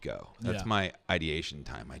brain just go. That's my ideation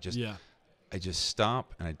time. I just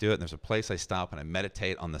stop and I do it. And there's a place I stop and I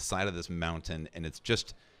meditate on the side of this mountain, and it's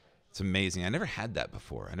amazing. I never had that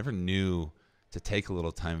before. I never knew to take a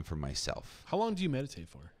little time for myself. How long do you meditate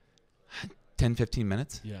for? 10, 15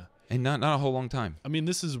 minutes. Yeah. And not a whole long time. I mean,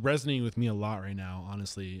 this is resonating with me a lot right now,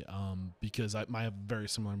 honestly, because I have a very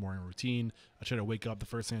similar morning routine. I try to wake up. The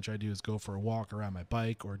first thing I try to do is go for a walk around my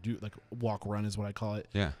bike, or do like walk run is what I call it.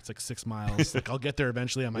 Yeah. It's like 6 miles. Like I'll get there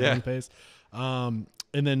eventually on my own pace. And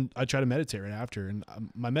then I try to meditate right after. And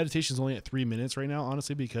my meditation is only at 3 minutes right now,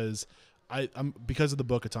 honestly, because I'm because of the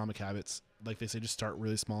book Atomic Habits. Like they say, just start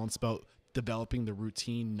really small. And it's about developing the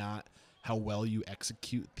routine, not how well you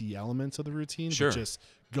execute the elements of the routine, but just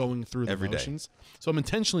going through the motions. So I'm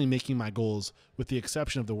intentionally making my goals, with the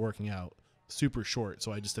exception of the working out, super short.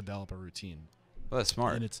 So I just develop a routine. Well, that's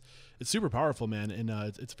smart. And it's super powerful, man. And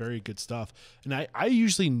it's very good stuff. And I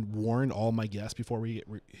usually warn all my guests before we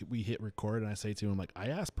hit record. And I say to them, like, I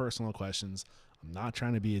ask personal questions. I'm not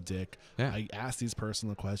trying to be a dick. Yeah. I ask these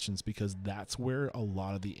personal questions because that's where a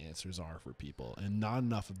lot of the answers are for people. And not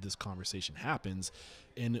enough of this conversation happens.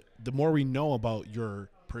 And the more we know about your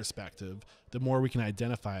perspective, the more we can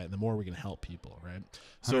identify it, the more we can help people, right?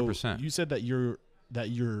 So 100%. You said that you're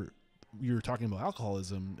talking about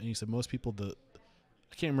alcoholism, and you said most people,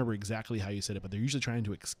 I can't remember exactly how you said it, but they're usually trying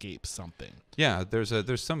to escape something. Yeah,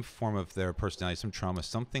 there's some form of their personality, some trauma,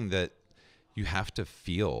 something that you have to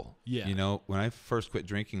feel. Yeah. You know, when I first quit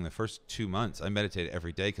drinking, the first 2 months, I meditated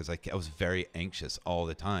every day because I was very anxious all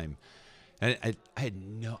the time. And I had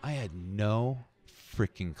no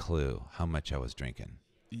freaking clue how much I was drinking.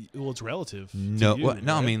 Well, it's relative. No, to you, well,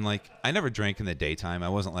 no. right? I mean, like, I never drank in the daytime. I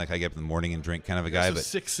wasn't like I get up in the morning and drink kind of a guy. So but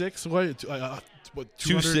 6'6", what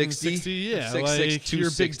 260, yeah, 6'6", like you're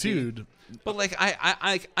a big 260. dude. But like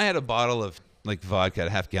I had a bottle of like vodka, a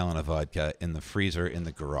half gallon of vodka in the freezer in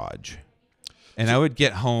the garage. And I would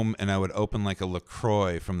get home and I would open like a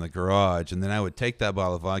LaCroix from the garage, and then I would take that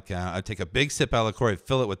bottle of vodka. I'd take a big sip out of LaCroix,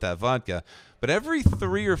 fill it with that vodka. But every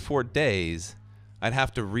 3 or 4 days, I'd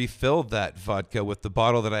have to refill that vodka with the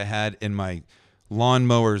bottle that I had in my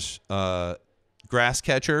lawnmower's grass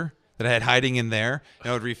catcher that I had hiding in there. And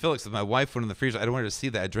I would refill it because my wife went in the freezer. I didn't want her to see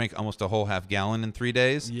that. I drank almost a whole half gallon in 3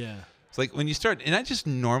 days. Yeah. It's like when you start, and I just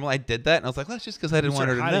I did that, and I was like, well, that's just because I didn't want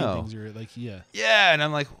her to know. Things, you're like, Yeah, and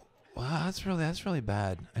I'm like, wow, that's really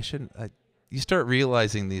bad. I shouldn't. You start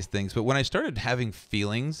realizing these things, but when I started having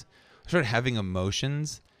feelings, I started having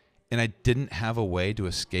emotions, and I didn't have a way to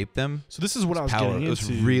escape them. So this is what I was getting into. It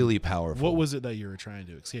was really powerful. What was it that you were trying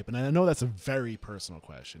to escape? And I know that's a very personal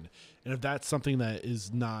question. And if that's something that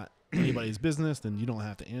is not anybody's business, then you don't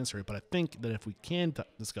have to answer it. But I think that if we can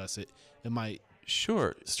discuss it, it might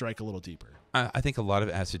strike a little deeper. I think a lot of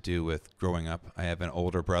it has to do with growing up. I have an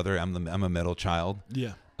older brother. I'm a middle child.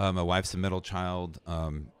 Yeah. My wife's a middle child.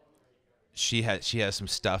 She has some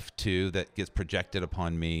stuff too that gets projected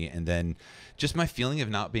upon me, and then just my feeling of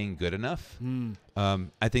not being good enough.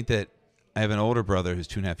 I think that I have an older brother who's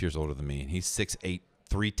 2.5 years older than me, and he's 6'8",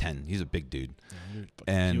 310. He's a big dude. Yeah,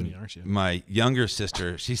 and puny, aren't you? My younger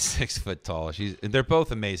sister, she's 6 foot tall. They're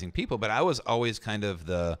both amazing people, but I was always kind of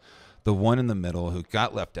the one in the middle who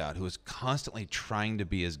got left out, who was constantly trying to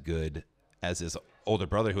be as good as his older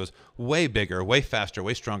brother, who was way bigger, way faster,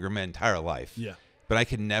 way stronger my entire life. Yeah. But I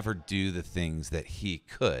could never do the things that he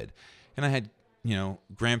could. And I had,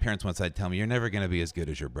 grandparents once I'd tell me, you're never going to be as good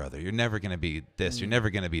as your brother. You're never going to be this. You're never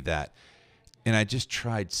going to be that. And I just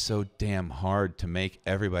tried so damn hard to make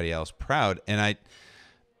everybody else proud. And I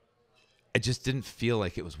just didn't feel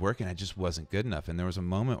like it was working. I just wasn't good enough. And there was a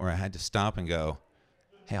moment where I had to stop and go,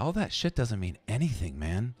 hey, all that shit doesn't mean anything,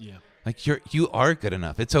 man. Yeah. Like you are good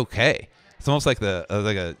enough. It's okay. It's almost like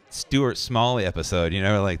like a Stuart Smalley episode,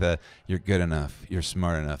 like you're good enough, you're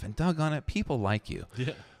smart enough, and doggone it, people like you.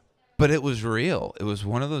 Yeah. But it was real. It was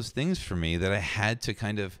one of those things for me that I had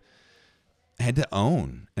to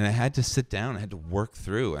own, and I had to sit down, I had to work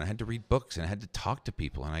through, and I had to read books, and I had to talk to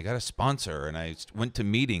people, and I got a sponsor, and I went to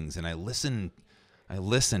meetings, and I listened.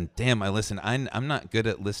 Damn, I listened. I'm not good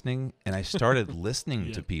at listening, and I started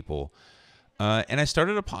listening to people. And I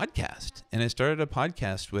started a podcast.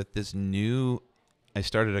 With this I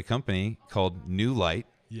started a company called New Light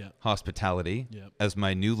Hospitality as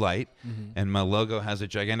my new light. And my logo has a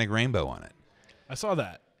gigantic rainbow on it. I saw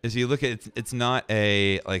that. As you look at it, it's not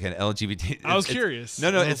an LGBT. I was curious.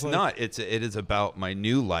 No, it's not. It is about my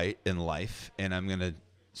new light in life. And I'm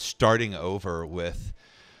starting over with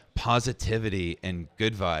positivity and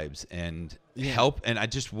good vibes and help. And I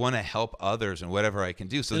just want to help others and whatever I can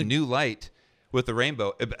do. So the New Light with the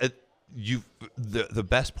rainbow, the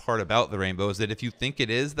best part about the rainbow is that if you think it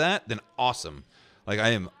is that, then awesome. Like,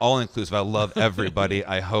 I am all inclusive. I love everybody.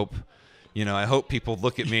 I hope people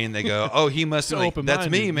look at me and they go, "Oh, he must So like, that's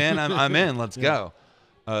me, open-minded. man. I'm in. Let's go."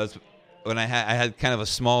 When I had kind of a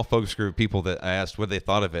small focus group of people that I asked what they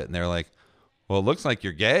thought of it, and they're like, "Well, it looks like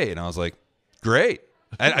you're gay," and I was like, "Great."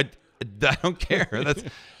 I I don't care. It's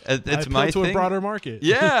I my appeal to thing. a broader market.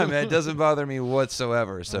 Yeah, man, it doesn't bother me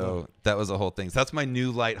whatsoever. So that was the whole thing. So that's my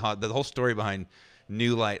New Light. The whole story behind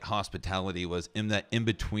New Light Hospitality was in that in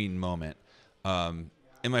between moment. And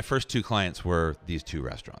my first 2 clients were these 2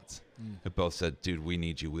 restaurants. Who both said, "Dude, we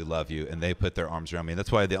need you. We love you," and they put their arms around me. And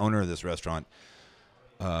that's why the owner of this restaurant,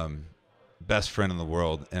 best friend in the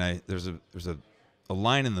world. And there's a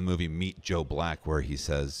line in the movie Meet Joe Black where he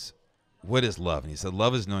says, "What is love?" And he said,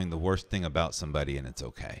 "Love is knowing the worst thing about somebody and it's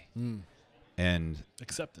okay." And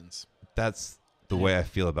Acceptance. that's the way I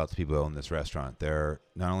feel about the people who own this restaurant. They're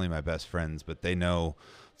not only my best friends, but they know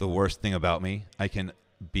the worst thing about me. I can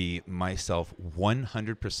be myself,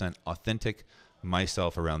 100% authentic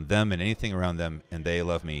myself around them and anything around them, and they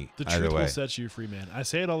love me The either truth way. will set you free, man. I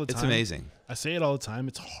say it all the time. It's amazing. I say it all the time.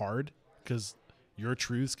 It's hard because your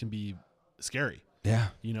truths can be scary. Yeah.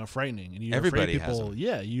 Frightening, and Everybody afraid has people. them.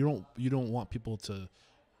 Yeah, you don't want people to,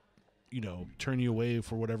 turn you away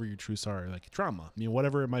for whatever your truths are, like trauma.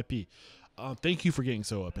 Whatever it might be. Thank you for getting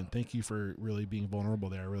so open. Thank you for really being vulnerable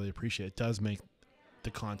there. I really appreciate it. It does make the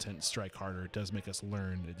content strike harder. It does make us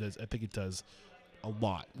learn. It does. I think it does a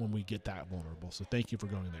lot when we get that vulnerable. So thank you for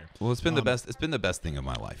going there. Well, it's been the best. It's been the best thing of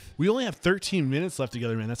my life. We only have 13 minutes left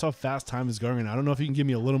together, man. That's how fast time is going. And I don't know if you can give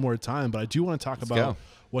me a little more time, but I do want to talk about go.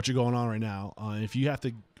 what you're going on right now. If you have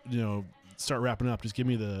to, start wrapping up, just give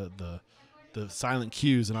me the silent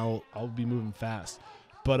cues, and I'll be moving fast.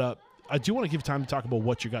 But I do want to give time to talk about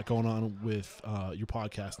what you got going on with your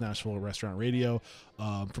podcast, Nashville Restaurant Radio.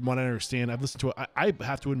 From what I understand, I've listened to it. I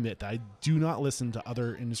have to admit that I do not listen to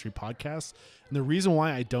other industry podcasts. And the reason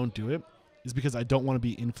why I don't do it is because I don't want to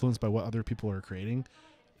be influenced by what other people are creating.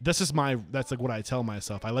 That's like what I tell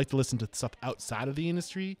myself. I like to listen to stuff outside of the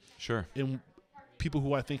industry. Sure. And people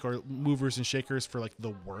who I think are movers and shakers for like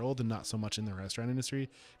the world and not so much in the restaurant industry.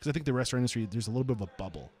 Because I think the restaurant industry, there's a little bit of a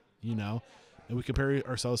bubble, and we compare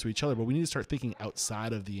ourselves to each other, but we need to start thinking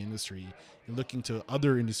outside of the industry and looking to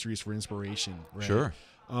other industries for inspiration. Right? Sure.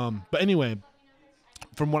 But anyway,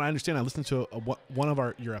 from what I understand, I listened to one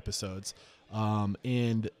of your episodes,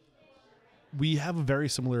 and we have a very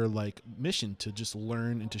similar mission to just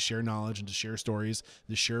learn and to share knowledge and to share stories,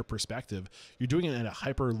 to share perspective. You're doing it at a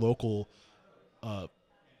hyper local,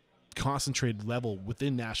 concentrated level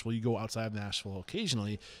within Nashville. You go outside of Nashville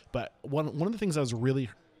occasionally, but one of the things I was really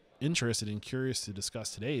interested and curious to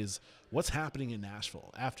discuss today is what's happening in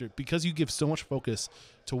Nashville because you give so much focus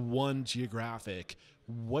to one geographic.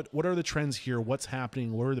 What are the trends here? What's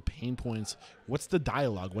happening? What are the pain points? What's the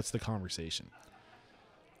dialogue? What's the conversation?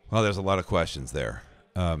 Well, there's a lot of questions there.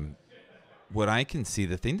 What I can see,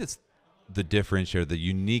 the thing that's the differentiator, the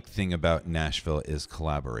unique thing about Nashville is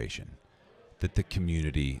collaboration. That the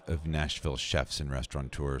community of Nashville chefs and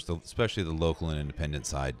restaurateurs, especially the local and independent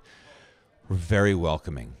side, we're very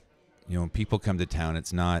welcoming. When people come to town,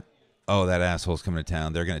 it's not, oh, that asshole's coming to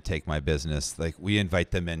town, they're going to take my business. Like, we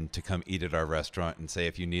invite them in to come eat at our restaurant and say,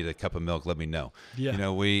 if you need a cup of milk, let me know.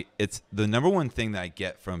 Yeah. It's the number one thing that I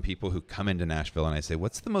get from people who come into Nashville, and I say,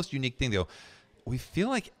 what's the most unique thing? They go, we feel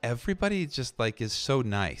like everybody just is so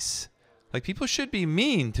nice. Like, people should be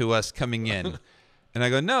mean to us coming in. And I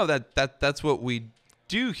go, no, that's what we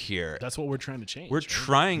do here. That's what we're trying to change. We're right?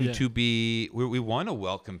 trying to be, we want to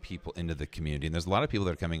welcome people into the community. And there's a lot of people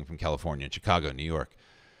that are coming from California, Chicago, New York,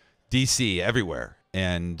 DC, everywhere.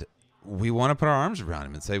 And we want to put our arms around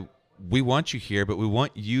them and say, we want you here, but we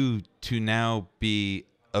want you to now be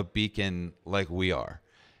a beacon like we are.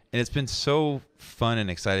 And it's been so fun and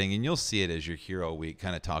exciting. And you'll see it as you're here all week,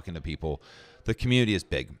 kind of talking to people. The community is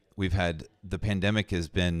big. The pandemic has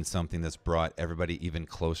been something that's brought everybody even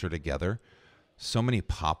closer together. So many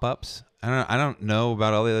pop-ups. I don't know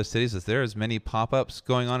about all the other cities. Is there as many pop-ups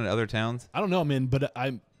going on in other towns? I don't know, man, but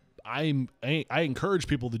I encourage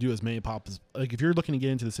people to do as many pop-ups. Like, if you're looking to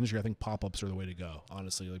get into this industry, I think pop-ups are the way to go,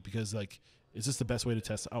 honestly. Because it's just the best way to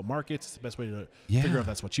test out markets. It's the best way to figure out if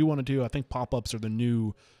that's what you want to do. I think pop-ups are the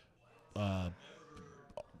new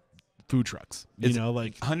food trucks.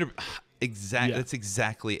 100. Exactly. Yeah. That's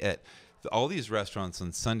exactly it. All these restaurants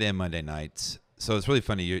on Sunday and Monday nights. So it's really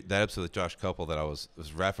funny. That episode with Josh Koppel that I was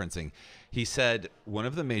referencing, he said one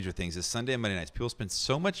of the major things is Sunday and Monday nights. People spend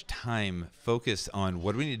so much time focused on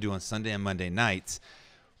what do we need to do on Sunday and Monday nights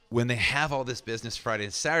when they have all this business Friday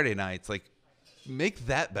and Saturday nights. Like, make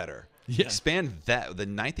that better. Yeah. Expand that. The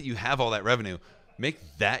night that you have all that revenue, make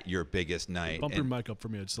that your biggest night. Bump your mic up for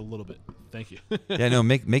me just a little bit. Thank you. Yeah, no,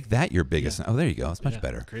 make that your biggest night. Oh, there you go. It's much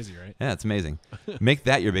better. Crazy, right? Yeah, it's amazing. Make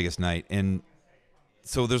that your biggest night. And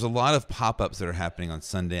so there's a lot of pop-ups that are happening on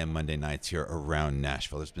Sunday and Monday nights here around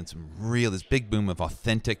Nashville. There's been this big boom of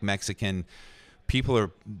authentic Mexican people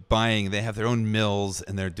are buying, they have their own mills,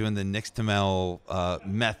 and they're doing the nixtamal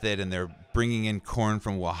method, and they're bringing in corn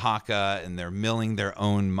from Oaxaca, and they're milling their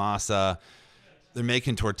own masa. They're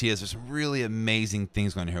making tortillas. There's some really amazing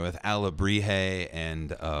things going on here with alebrije and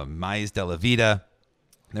maíz de la vida.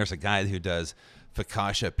 There's a guy who does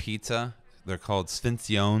focaccia pizza. They're called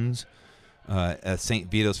Svenciones, at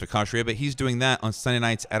St. Vito's Focaccia, but he's doing that on Sunday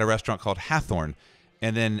nights at a restaurant called Hathorn.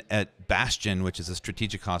 And then at Bastion, which is a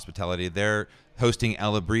strategic hospitality, they're hosting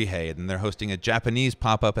alebrije, and they're hosting a Japanese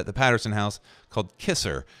pop-up at the Patterson House called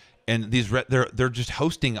Kisser. And these they're just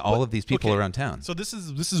hosting all of these people around town. So this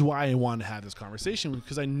is why I wanted to have this conversation,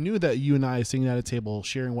 because I knew that you and I sitting at a table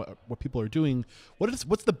sharing what people are doing.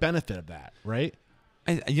 What's the benefit of that, right?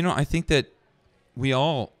 I think that we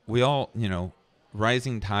all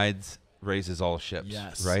rising tides raises all ships.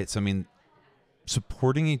 Yes. Right. So I mean,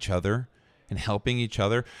 supporting each other and helping each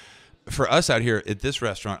other. For us out here at this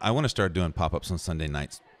restaurant, I want to start doing pop-ups on Sunday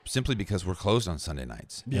nights simply because we're closed on Sunday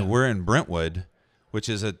nights. Yeah. And we're in Brentwood, which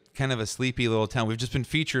is a kind of a sleepy little town. We've just been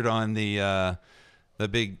featured on the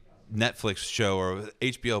big Netflix show or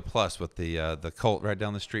HBO Plus with the cult right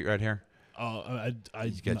down the street right here. Oh,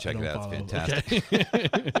 You gotta check it out. Follow. It's fantastic.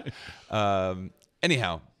 Okay.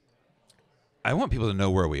 Anyhow, I want people to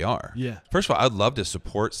know where we are. Yeah. First of all, I'd love to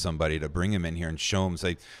support somebody to bring them in here and show them,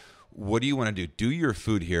 say, what do you want to do? Do your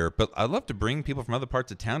food here. But I'd love to bring people from other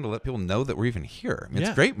parts of town to let people know that we're even here. I mean,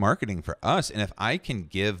 It's great marketing for us. And if I can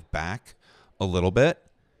give back a little bit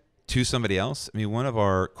to somebody else, I mean, one of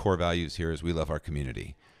our core values here is we love our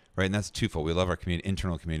community, right? And that's twofold. We love our community,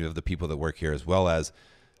 internal community of the people that work here, as well as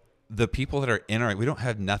the people that are in our, we don't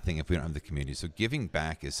have nothing if we don't have the community. So giving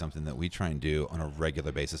back is something that we try and do on a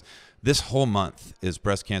regular basis. This whole month is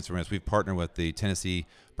breast cancer awareness. We've partnered with the Tennessee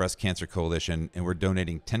Breast Cancer Coalition, and we're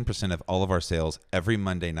donating 10% of all of our sales every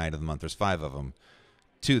Monday night of the month. There's 5 of them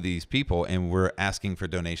to these people, and we're asking for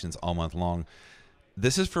donations all month long.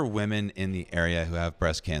 This is for women in the area who have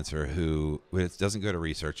breast cancer, who it doesn't go to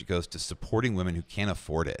research. It goes to supporting women who can't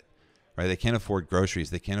afford it. Right? They can't afford groceries.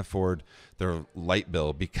 They can't afford their light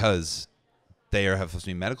bill because they have supposed to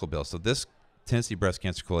be medical bills. So this Tennessee Breast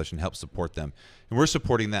Cancer Coalition helps support them. And we're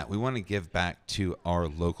supporting that. We want to give back to our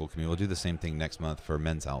local community. We'll do the same thing next month for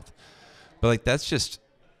Men's Health. But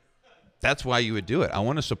that's why you would do it. I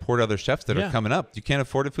want to support other chefs that are coming up. You can't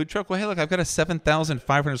afford a food truck? Well, hey, look, I've got a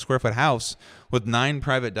 7,500 square foot house with 9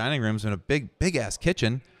 private dining rooms and a big ass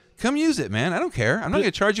kitchen. Come use it, man. I don't care. I'm not going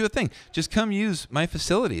to charge you a thing. Just come use my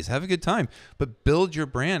facilities. Have a good time. But build your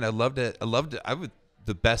brand. The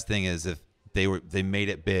best thing is if they made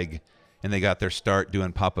it big and they got their start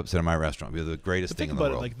doing pop-ups at my restaurant. It'd be the greatest thing in the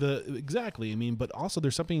world. Exactly. I mean, but also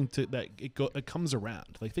there's something that it comes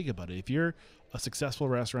around. Like, think about it. If you're a successful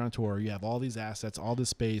restaurateur, you have all these assets, all this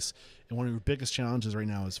space, and one of your biggest challenges right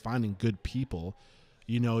now is finding good people.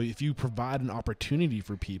 You know, if you provide an opportunity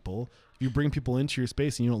for people, if you bring people into your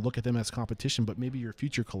space and you don't look at them as competition, but maybe your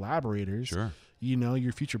future collaborators, sure, you know,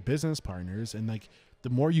 your future business partners, and like the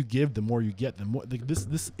more you give, the more you get. The more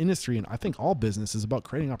this industry, and I think all business is about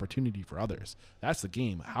creating opportunity for others. That's the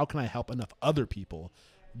game. How can I help enough other people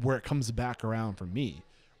where it comes back around for me,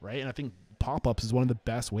 right? And I think pop-ups is one of the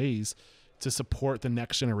best ways to support the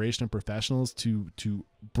next generation of professionals, to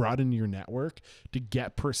broaden your network, to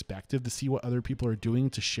get perspective, to see what other people are doing,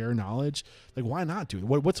 to share knowledge. Like, why not do it?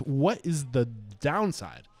 What is the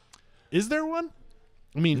downside? Is there one?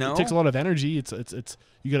 I mean, no. It takes a lot of energy. It's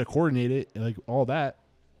you got to coordinate it, like all that.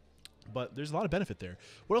 But there's a lot of benefit there.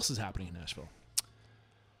 What else is happening in Nashville?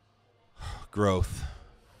 Growth.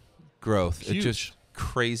 Huge. It's just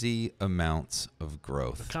crazy amounts of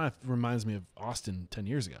growth. It kind of reminds me of Austin 10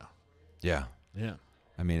 years ago. Yeah. Yeah.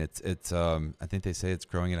 I mean, it's I think they say it's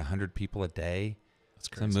growing at 100 people a day. That's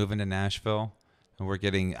crazy. So moving to Nashville, and we're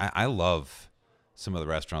getting. I love some of the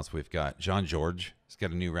restaurants we've got. Jean George has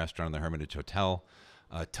got a new restaurant in the Hermitage Hotel.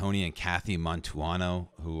 Tony and Kathy Montuano,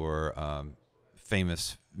 who were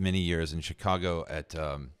famous many years in Chicago at.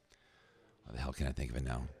 What the hell can I think of it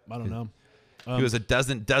now? I don't know. He was a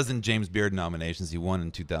dozen James Beard nominations. He won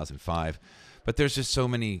in 2005. But there's just so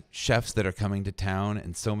many chefs that are coming to town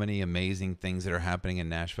and so many amazing things that are happening in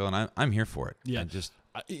Nashville, and I'm here for it. Yeah.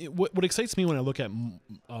 What excites me when I look at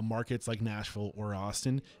markets like Nashville or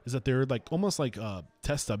Austin is that they're like almost like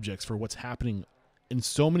test subjects for what's happening in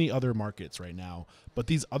so many other markets right now. But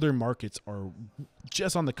these other markets are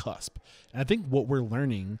just on the cusp. And I think what we're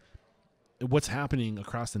learning, what's happening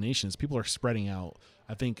across the nation, is people are spreading out.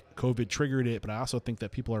 I think COVID triggered it, but I also think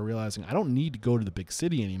that people are realizing I don't need to go to the big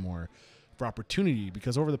city anymore for opportunity,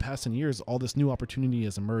 because over the past 10 years, all this new opportunity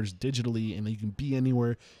has emerged digitally, and you can be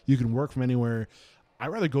anywhere, you can work from anywhere. I'd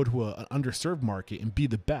rather go to an underserved market and be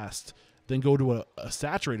the best than go to a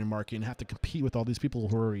saturated market and have to compete with all these people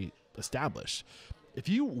who are already established. If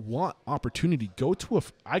you want opportunity, go to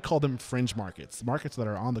I call them fringe markets that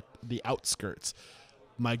are on the outskirts.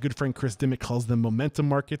 My good friend Chris Dimmick calls them momentum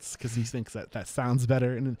markets because he thinks that sounds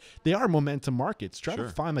better. And they are momentum markets. Try to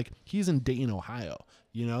find, like, he's in Dayton, Ohio.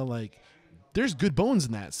 You know, like, there's good bones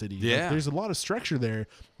in that city. Yeah. Like, there's a lot of structure there.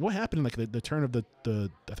 What happened in, like, the turn of the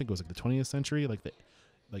I think it was, like, the 20th century? Like,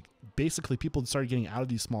 basically people started getting out of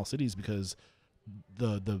these small cities because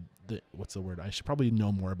the what's the word? I should probably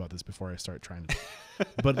know more about this before I start trying to.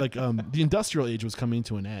 But, like, the industrial age was coming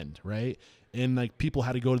to an end, right? And, like, people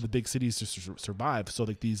had to go to the big cities to survive. So,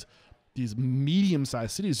 like, these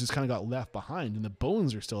medium-sized cities just kind of got left behind, and the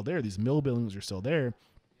bones are still there. These mill buildings are still there.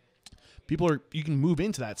 You can move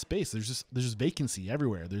into that space. There's just vacancy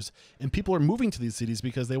everywhere. And people are moving to these cities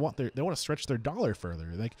because they want to stretch their dollar further.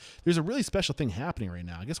 Like, there's a really special thing happening right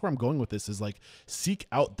now. I guess where I'm going with this is, like, seek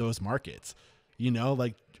out those markets. You know,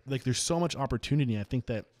 like there's so much opportunity. I think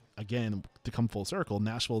that, again, to come full circle,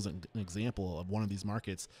 Nashville is an example of one of these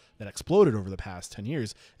markets that exploded over the past 10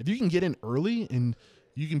 years. If you can get in early and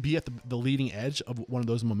you can be at the leading edge of one of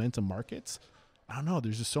those momentum markets, I don't know,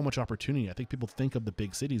 there's just so much opportunity. I think people think of the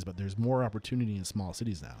big cities, but there's more opportunity in small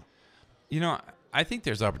cities now. You know, I think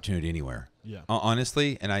there's opportunity anywhere. Yeah.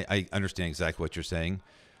 Honestly, and I understand exactly what you're saying.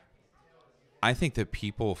 I think that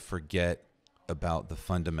people forget about the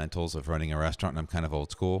fundamentals of running a restaurant, and I'm kind of old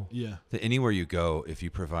school. Yeah. That anywhere you go, if you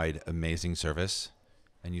provide amazing service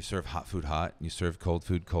and you serve hot food hot and you serve cold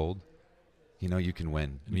food cold, you know, you can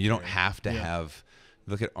win. I mean, you don't have to have,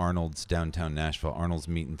 look at Arnold's downtown Nashville, Arnold's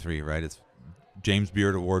Meat and Three, right? It's James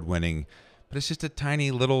Beard Award winning, but it's just a tiny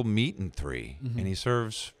little Meat and Three, and he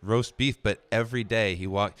serves roast beef. But every day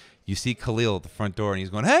you see Khalil at the front door, and he's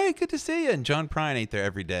going, "Hey, good to see you." And John Prine ate there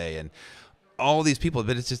every day, and all these people.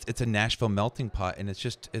 But it's a Nashville melting pot, and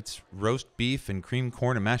it's roast beef and creamed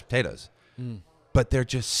corn and mashed potatoes. But they're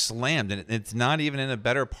just slammed, and it's not even in a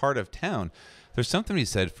better part of town. There's something to be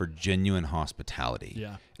said for genuine hospitality.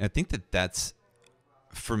 Yeah, and I think that's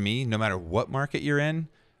for me. No matter what market you're in,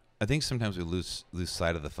 I think sometimes we lose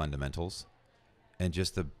sight of the fundamentals and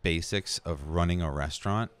just the basics of running a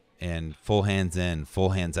restaurant, and full hands in, full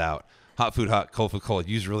hands out, hot food hot, cold food cold,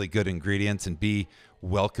 use really good ingredients and be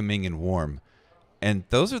welcoming and warm. And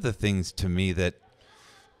those are the things to me that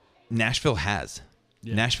Nashville has.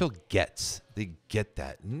 Yeah. Nashville gets. They get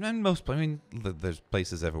that. And there's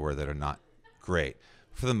places everywhere that are not great.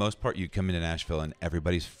 For the most part, you come into Nashville and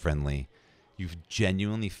everybody's friendly. You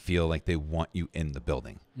genuinely feel like they want you in the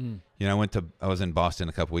building. You know, I was in Boston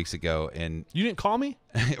a couple weeks ago, and you didn't call me?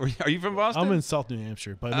 Are you from Boston? I'm in South New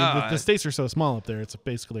Hampshire, but the states are so small up there. It's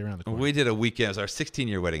basically around the corner. We did a weekend. It was our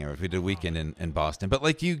 16-year wedding. We did a weekend in Boston. But,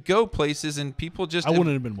 like, you go places and people just, I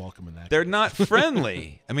wouldn't have been welcome in that. They're not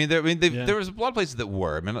friendly. I mean, there was a lot of places that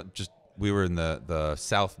were. I mean, we were in the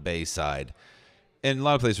South Bay side, and a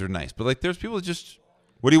lot of places were nice. But, like, there's people that just,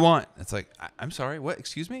 what do you want? It's like, I'm sorry, what?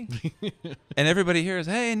 Excuse me? And everybody here is,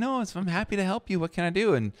 hey, no, I'm happy to help you. What can I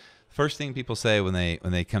do? And first thing people say when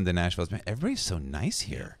they come to Nashville is, man, everybody's so nice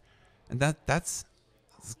here. And that's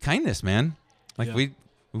kindness, man. Like, we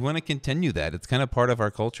want to continue that. It's kind of part of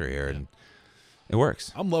our culture here, and it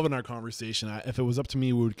works. I'm loving our conversation. If it was up to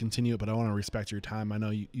me, we would continue it, but I want to respect your time. I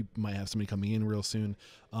know you might have somebody coming in real soon.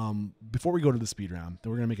 Before we go to the speed round,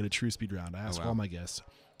 then we're going to make it a true speed round. I ask all my guests,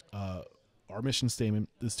 our mission statement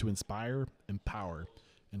is to inspire, empower,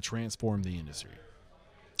 and transform the industry.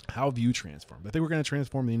 How have you transformed? I think we're going to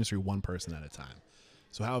transform the industry one person at a time.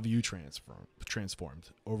 So how have you transformed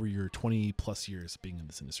over your 20 plus years being in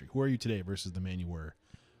this industry? Who are you today versus the man you were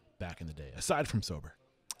back in the day, aside from sober?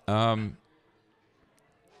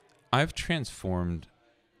 I've transformed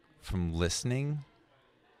from listening.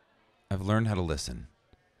 I've learned how to listen.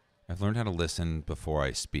 I've learned how to listen before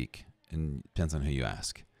I speak, and it depends on who you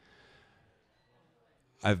ask.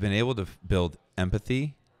 I've been able to build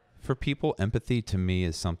empathy for people. Empathy to me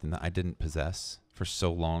is something that I didn't possess for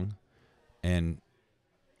so long. And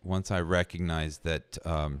once I recognized that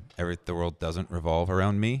the world doesn't revolve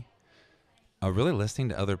around me, really listening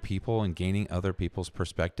to other people and gaining other people's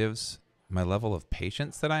perspectives, my level of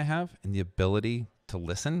patience that I have and the ability to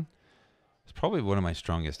listen is probably one of my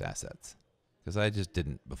strongest assets, because I just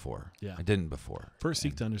didn't before. Yeah, I didn't before. First,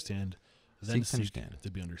 seek to understand, then seek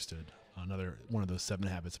to be understood. Another one of those 7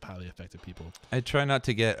 habits of highly effective people. I try not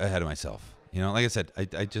to get ahead of myself. You know, like I said,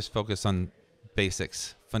 I just focus on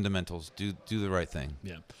basics, fundamentals, do the right thing.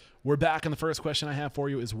 Yeah. We're back, and the first question I have for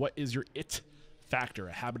you is, what is your it factor,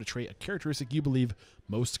 a habit, a trait, a characteristic you believe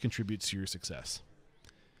most contributes to your success?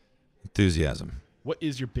 Enthusiasm. What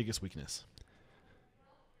is your biggest weakness?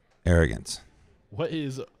 Arrogance. What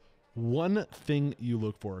is One thing you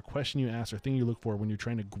look for, a question you ask, or thing you look for when you're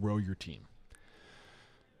trying to grow your team.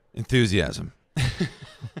 Enthusiasm.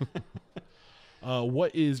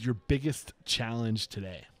 What is your biggest challenge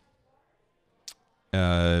today?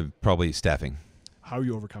 Probably staffing. How are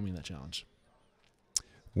you overcoming that challenge?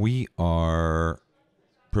 We are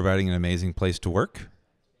providing an amazing place to work,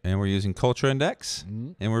 and we're using Culture Index,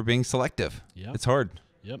 and we're being selective. Yep. It's hard.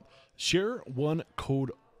 Yep. Share one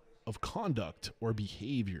code of conduct or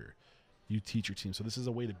behavior you teach your team. So this is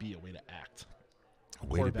a way to be, a way to act.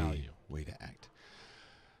 Way Core to value. Be, way to act.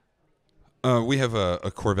 We have a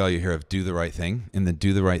core value here of do the right thing, and the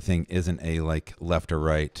do the right thing isn't a like left or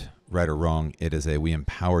right or wrong. It is we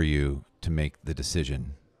empower you to make the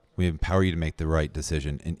decision. We empower you to make the right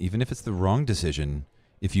decision. And even if it's the wrong decision,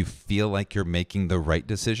 if you feel like you're making the right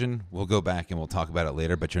decision, we'll go back and we'll talk about it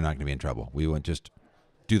later, but you're not going to be in trouble. We want just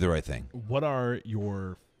do the right thing. What are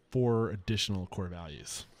your 4 additional core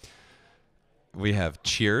values? We have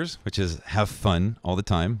cheers, which is have fun all the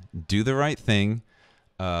time, do the right thing.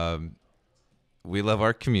 We love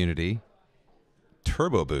our community,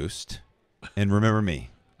 turbo boost, and remember me.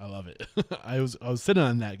 I love it. I was sitting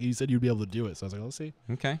on that. You said you'd be able to do it. So I was like, let's see.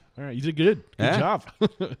 Okay. All right. You did good. Good Yeah. job.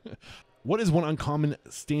 What is one uncommon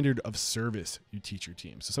standard of service you teach your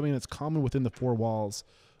team? So something that's common within the 4 walls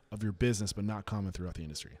of your business, but not common throughout the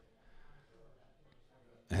industry.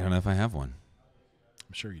 I don't know if I have one.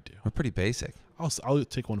 I'm sure you do. We're pretty basic. I'll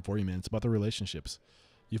take one for you, man. It's about the relationships.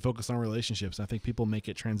 You focus on relationships. And I think people make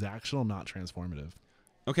it transactional, not transformative.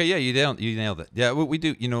 Okay, yeah, you nailed it. Yeah, we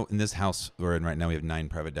do. You know, in this house we're in right now, we have 9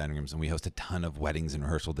 private dining rooms, and we host a ton of weddings and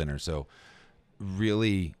rehearsal dinners. So,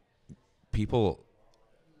 really, people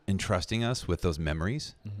entrusting us with those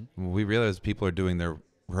memories. Mm-hmm. We realize people are doing their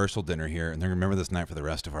rehearsal dinner here, and they're going to remember this night for the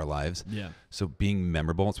rest of our lives. Yeah. So, being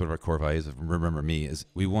memorable, it's one of our core values of remember me. Is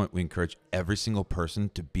we encourage every single person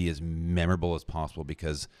to be as memorable as possible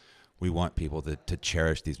because we want people to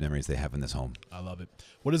cherish these memories they have in this home. I love it.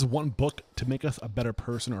 What is one book to make us a better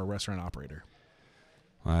person or a restaurant operator?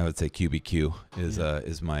 Well, I would say QBQ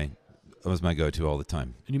was my go-to all the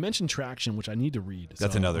time. And you mentioned Traction, which I need to read.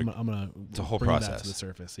 That's another. I'm gonna it's a whole bring process that to the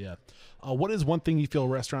surface. Yeah. What is one thing you feel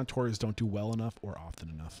restaurateurs don't do well enough or often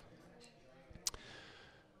enough?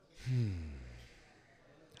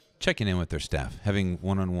 Checking in with their staff, having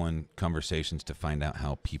one-on-one conversations to find out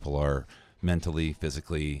how people are mentally,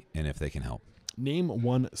 physically, and if they can help. Name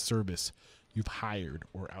one service you've hired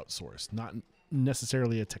or outsourced. Not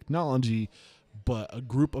necessarily a technology, but a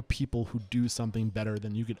group of people who do something better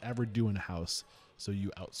than you could ever do in a house, so you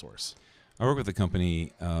outsource. I work with a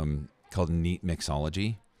company called Neat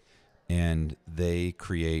Mixology, and they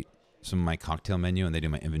create some of my cocktail menu, and they do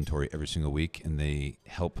my inventory every single week, and they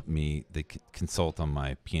help me. They consult on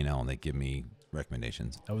my P&L, and they give me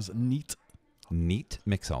recommendations. That was Neat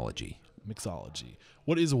Mixology.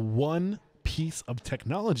 What is one piece of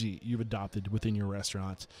technology you've adopted within your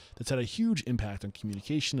restaurant that's had a huge impact on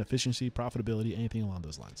communication, efficiency, profitability, anything along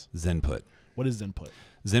those lines? Zenput. What is Zenput?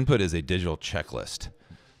 Zenput is a digital checklist.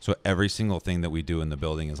 So every single thing that we do in the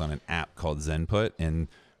building is on an app called Zenput, and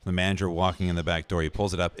the manager walking in the back door, he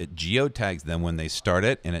pulls it up, it geotags them when they start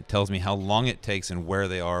it, and it tells me how long it takes and where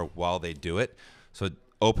they are while they do it. So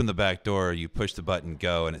open the back door, you push the button,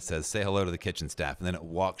 go, and it says, say hello to the kitchen staff. And then it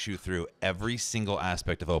walks you through every single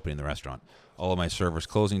aspect of opening the restaurant. All of my servers'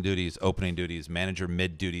 closing duties, opening duties, manager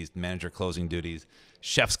mid duties, manager closing duties,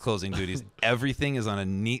 chef's closing duties. Everything is on a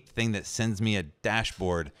neat thing that sends me a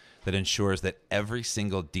dashboard that ensures that every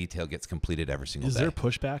single detail gets completed every single day. Is there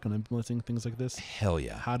pushback on implementing things like this? Hell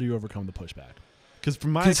yeah. How do you overcome the pushback? Because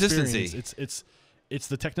from my Consistency. experience, it's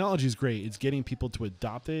the technology is great. It's getting people to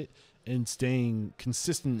adopt it and staying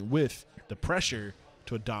consistent with the pressure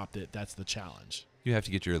to adopt it. That's the challenge. You have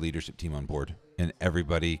to get your leadership team on board, and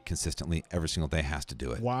everybody consistently every single day has to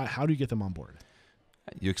do it. Why? How do you get them on board?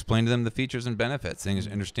 You explain to them the features and benefits. Things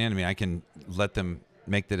understand. I mean, I can let them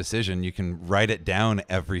make the decision. You can write it down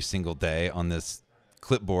every single day on this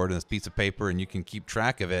clipboard and this piece of paper, and you can keep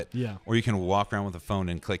track of it. Yeah. Or you can walk around with a phone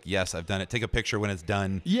and click, yes, I've done it. Take a picture when it's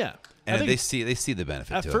done. Yeah. And they see the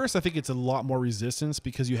benefit At to first, I think it's a lot more resistance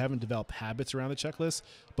because you haven't developed habits around the checklist.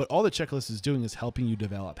 But all the checklist is doing is helping you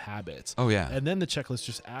develop habits. Oh, yeah. And then the checklist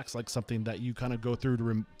just acts like something that you kind of go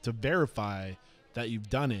through to verify that you've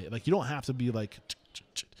done it. Like, you don't have to be like,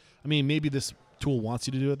 I mean, maybe this tool wants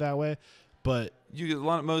you to do it that way, but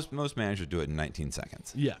most managers do it in 19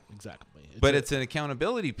 seconds. yeah, exactly. It's an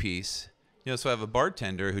accountability piece. So I have a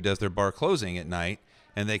bartender who does their bar closing at night,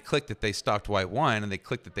 and they click that they stocked white wine, and they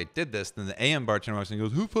click that they did this. Then the AM bartender walks in and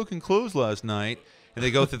goes, who fucking closed last night? And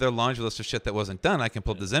they go through their laundry list of shit that wasn't done. I can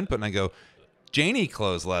pull up the Zenput, and I go, Janie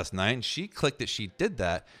closed last night, and she clicked that she did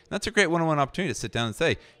that. And that's a great one-on-one opportunity to sit down and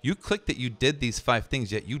say, you clicked that you did these 5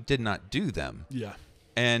 things, yet you did not do them. Yeah.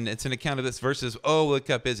 And it's an account of this versus, oh, look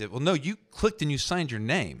up, is it? Well, no, you clicked and you signed your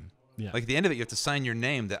name. Yeah. Like at the end of it, you have to sign your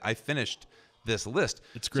name that I finished this list.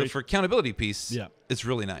 It's great. So for accountability piece, yeah, it's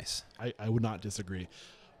really nice. I would not disagree.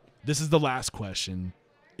 This is the last question.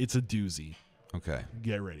 It's a doozy. Okay.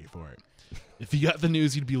 Get ready for it. If you got the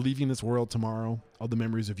news you'd be leaving this world tomorrow, all the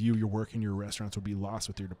memories of you, your work, and your restaurants will be lost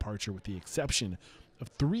with your departure, with the exception of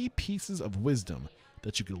 3 pieces of wisdom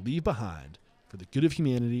that you could leave behind for the good of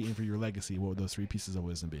humanity and for your legacy. What would those 3 pieces of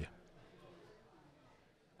wisdom be?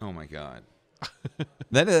 Oh, my God.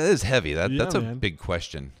 That is heavy. That's a man. big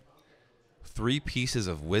question. 3 pieces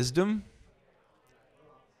of wisdom?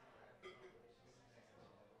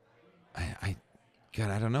 God,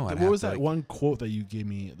 I don't know. What was that one quote that you gave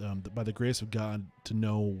me? By the grace of God, to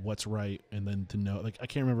know what's right, and then to know, like, I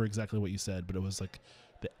can't remember exactly what you said, but it was like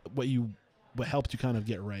what helped you kind of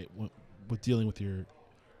get right with dealing with your.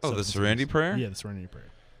 Oh, the Serenity Prayer? Yeah, the Serenity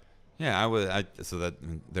Prayer. Yeah, I would. So that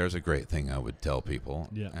there's a great thing I would tell people.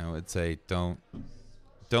 Yeah, I would say don't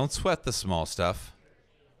sweat the small stuff.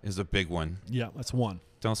 Is a big one. Yeah, that's one.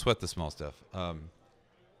 Don't sweat the small stuff.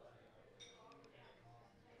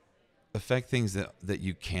 Affect things that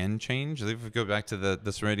you can change. If we go back to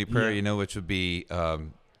the Serenity Prayer, which would be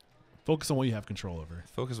focus on what you have control over.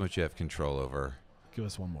 Focus on what you have control over. Give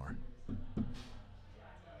us one more.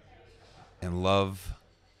 And love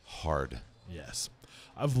hard. Yes.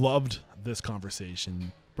 I've loved this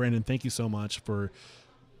conversation. Brandon, thank you so much for,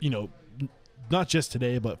 not just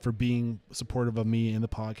today, but for being supportive of me and the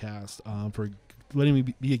podcast, for letting me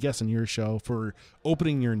be a guest on your show, for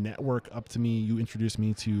opening your network up to me. You introduced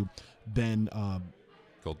me to Ben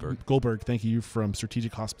Goldberg. Thank you, from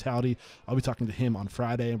Strategic Hospitality. I'll be talking to him on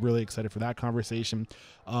Friday. I'm really excited for that conversation.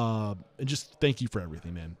 And just thank you for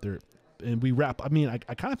everything, man. And we wrap. I mean,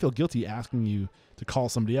 I kind of feel guilty asking you to call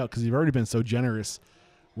somebody out because you've already been so generous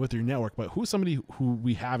with your network. But who's somebody who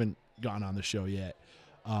we haven't gotten on the show yet?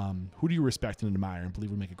 Who do you respect and admire and believe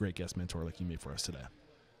would make a great guest mentor like you made for us today?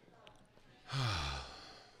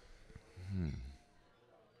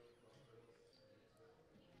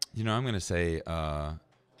 I'm going to say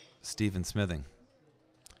Stephen Smithing,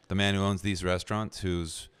 the man who owns these restaurants,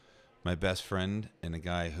 who's my best friend and a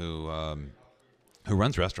guy who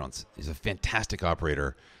runs restaurants. He's a fantastic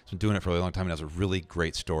operator. He's been doing it for a really long time and has a really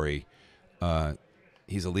great story.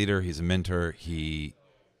 He's a leader. He's a mentor. He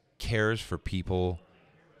cares for people.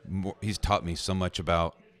 He's taught me so much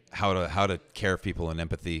about how to care for people and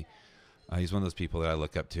empathy. He's one of those people that I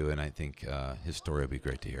look up to, and I think his story will be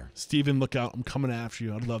great to hear. Steven, look out. I'm coming after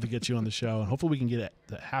you. I'd love to get you on the show, and hopefully we can get it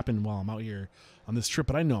to happen while I'm out here on this trip,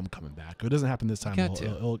 but I know I'm coming back. If it doesn't happen this time,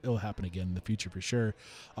 it'll happen again in the future for sure.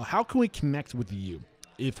 How can we connect with you?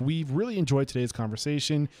 If we've really enjoyed today's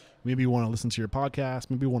conversation, maybe you want to listen to your podcast,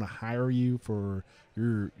 maybe you want to hire you for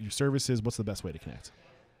your services, what's the best way to connect?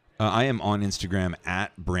 I am on Instagram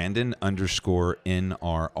at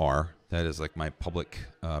Brandon_NRR. That is like my public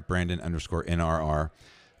Brandon_NRR.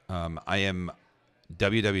 I am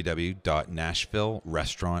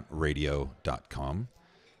www.nashvillerestaurantradio.com.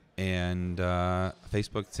 And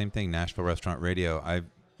Facebook, same thing, Nashville Restaurant Radio. I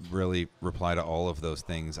really reply to all of those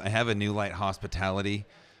things. I have a New Light Hospitality.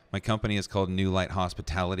 My company is called New Light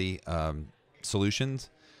Hospitality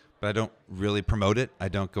Solutions, but I don't really promote it. I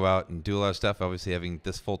don't go out and do a lot of stuff. Obviously, having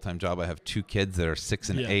this full-time job, I have 2 kids that are 6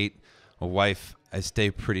 and 8, a wife. I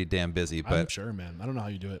stay pretty damn busy. But I'm sure, man. I don't know how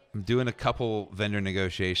you do it. I'm doing a couple vendor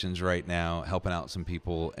negotiations right now, helping out some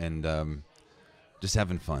people, and just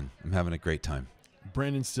having fun. I'm having a great time.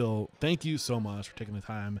 Brandon Styll, thank you so much for taking the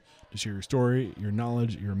time to share your story, your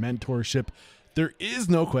knowledge, your mentorship. There is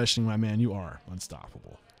no questioning, my man. You are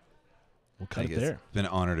unstoppable. We'll cut it there. It's been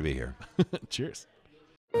an honor to be here. Cheers.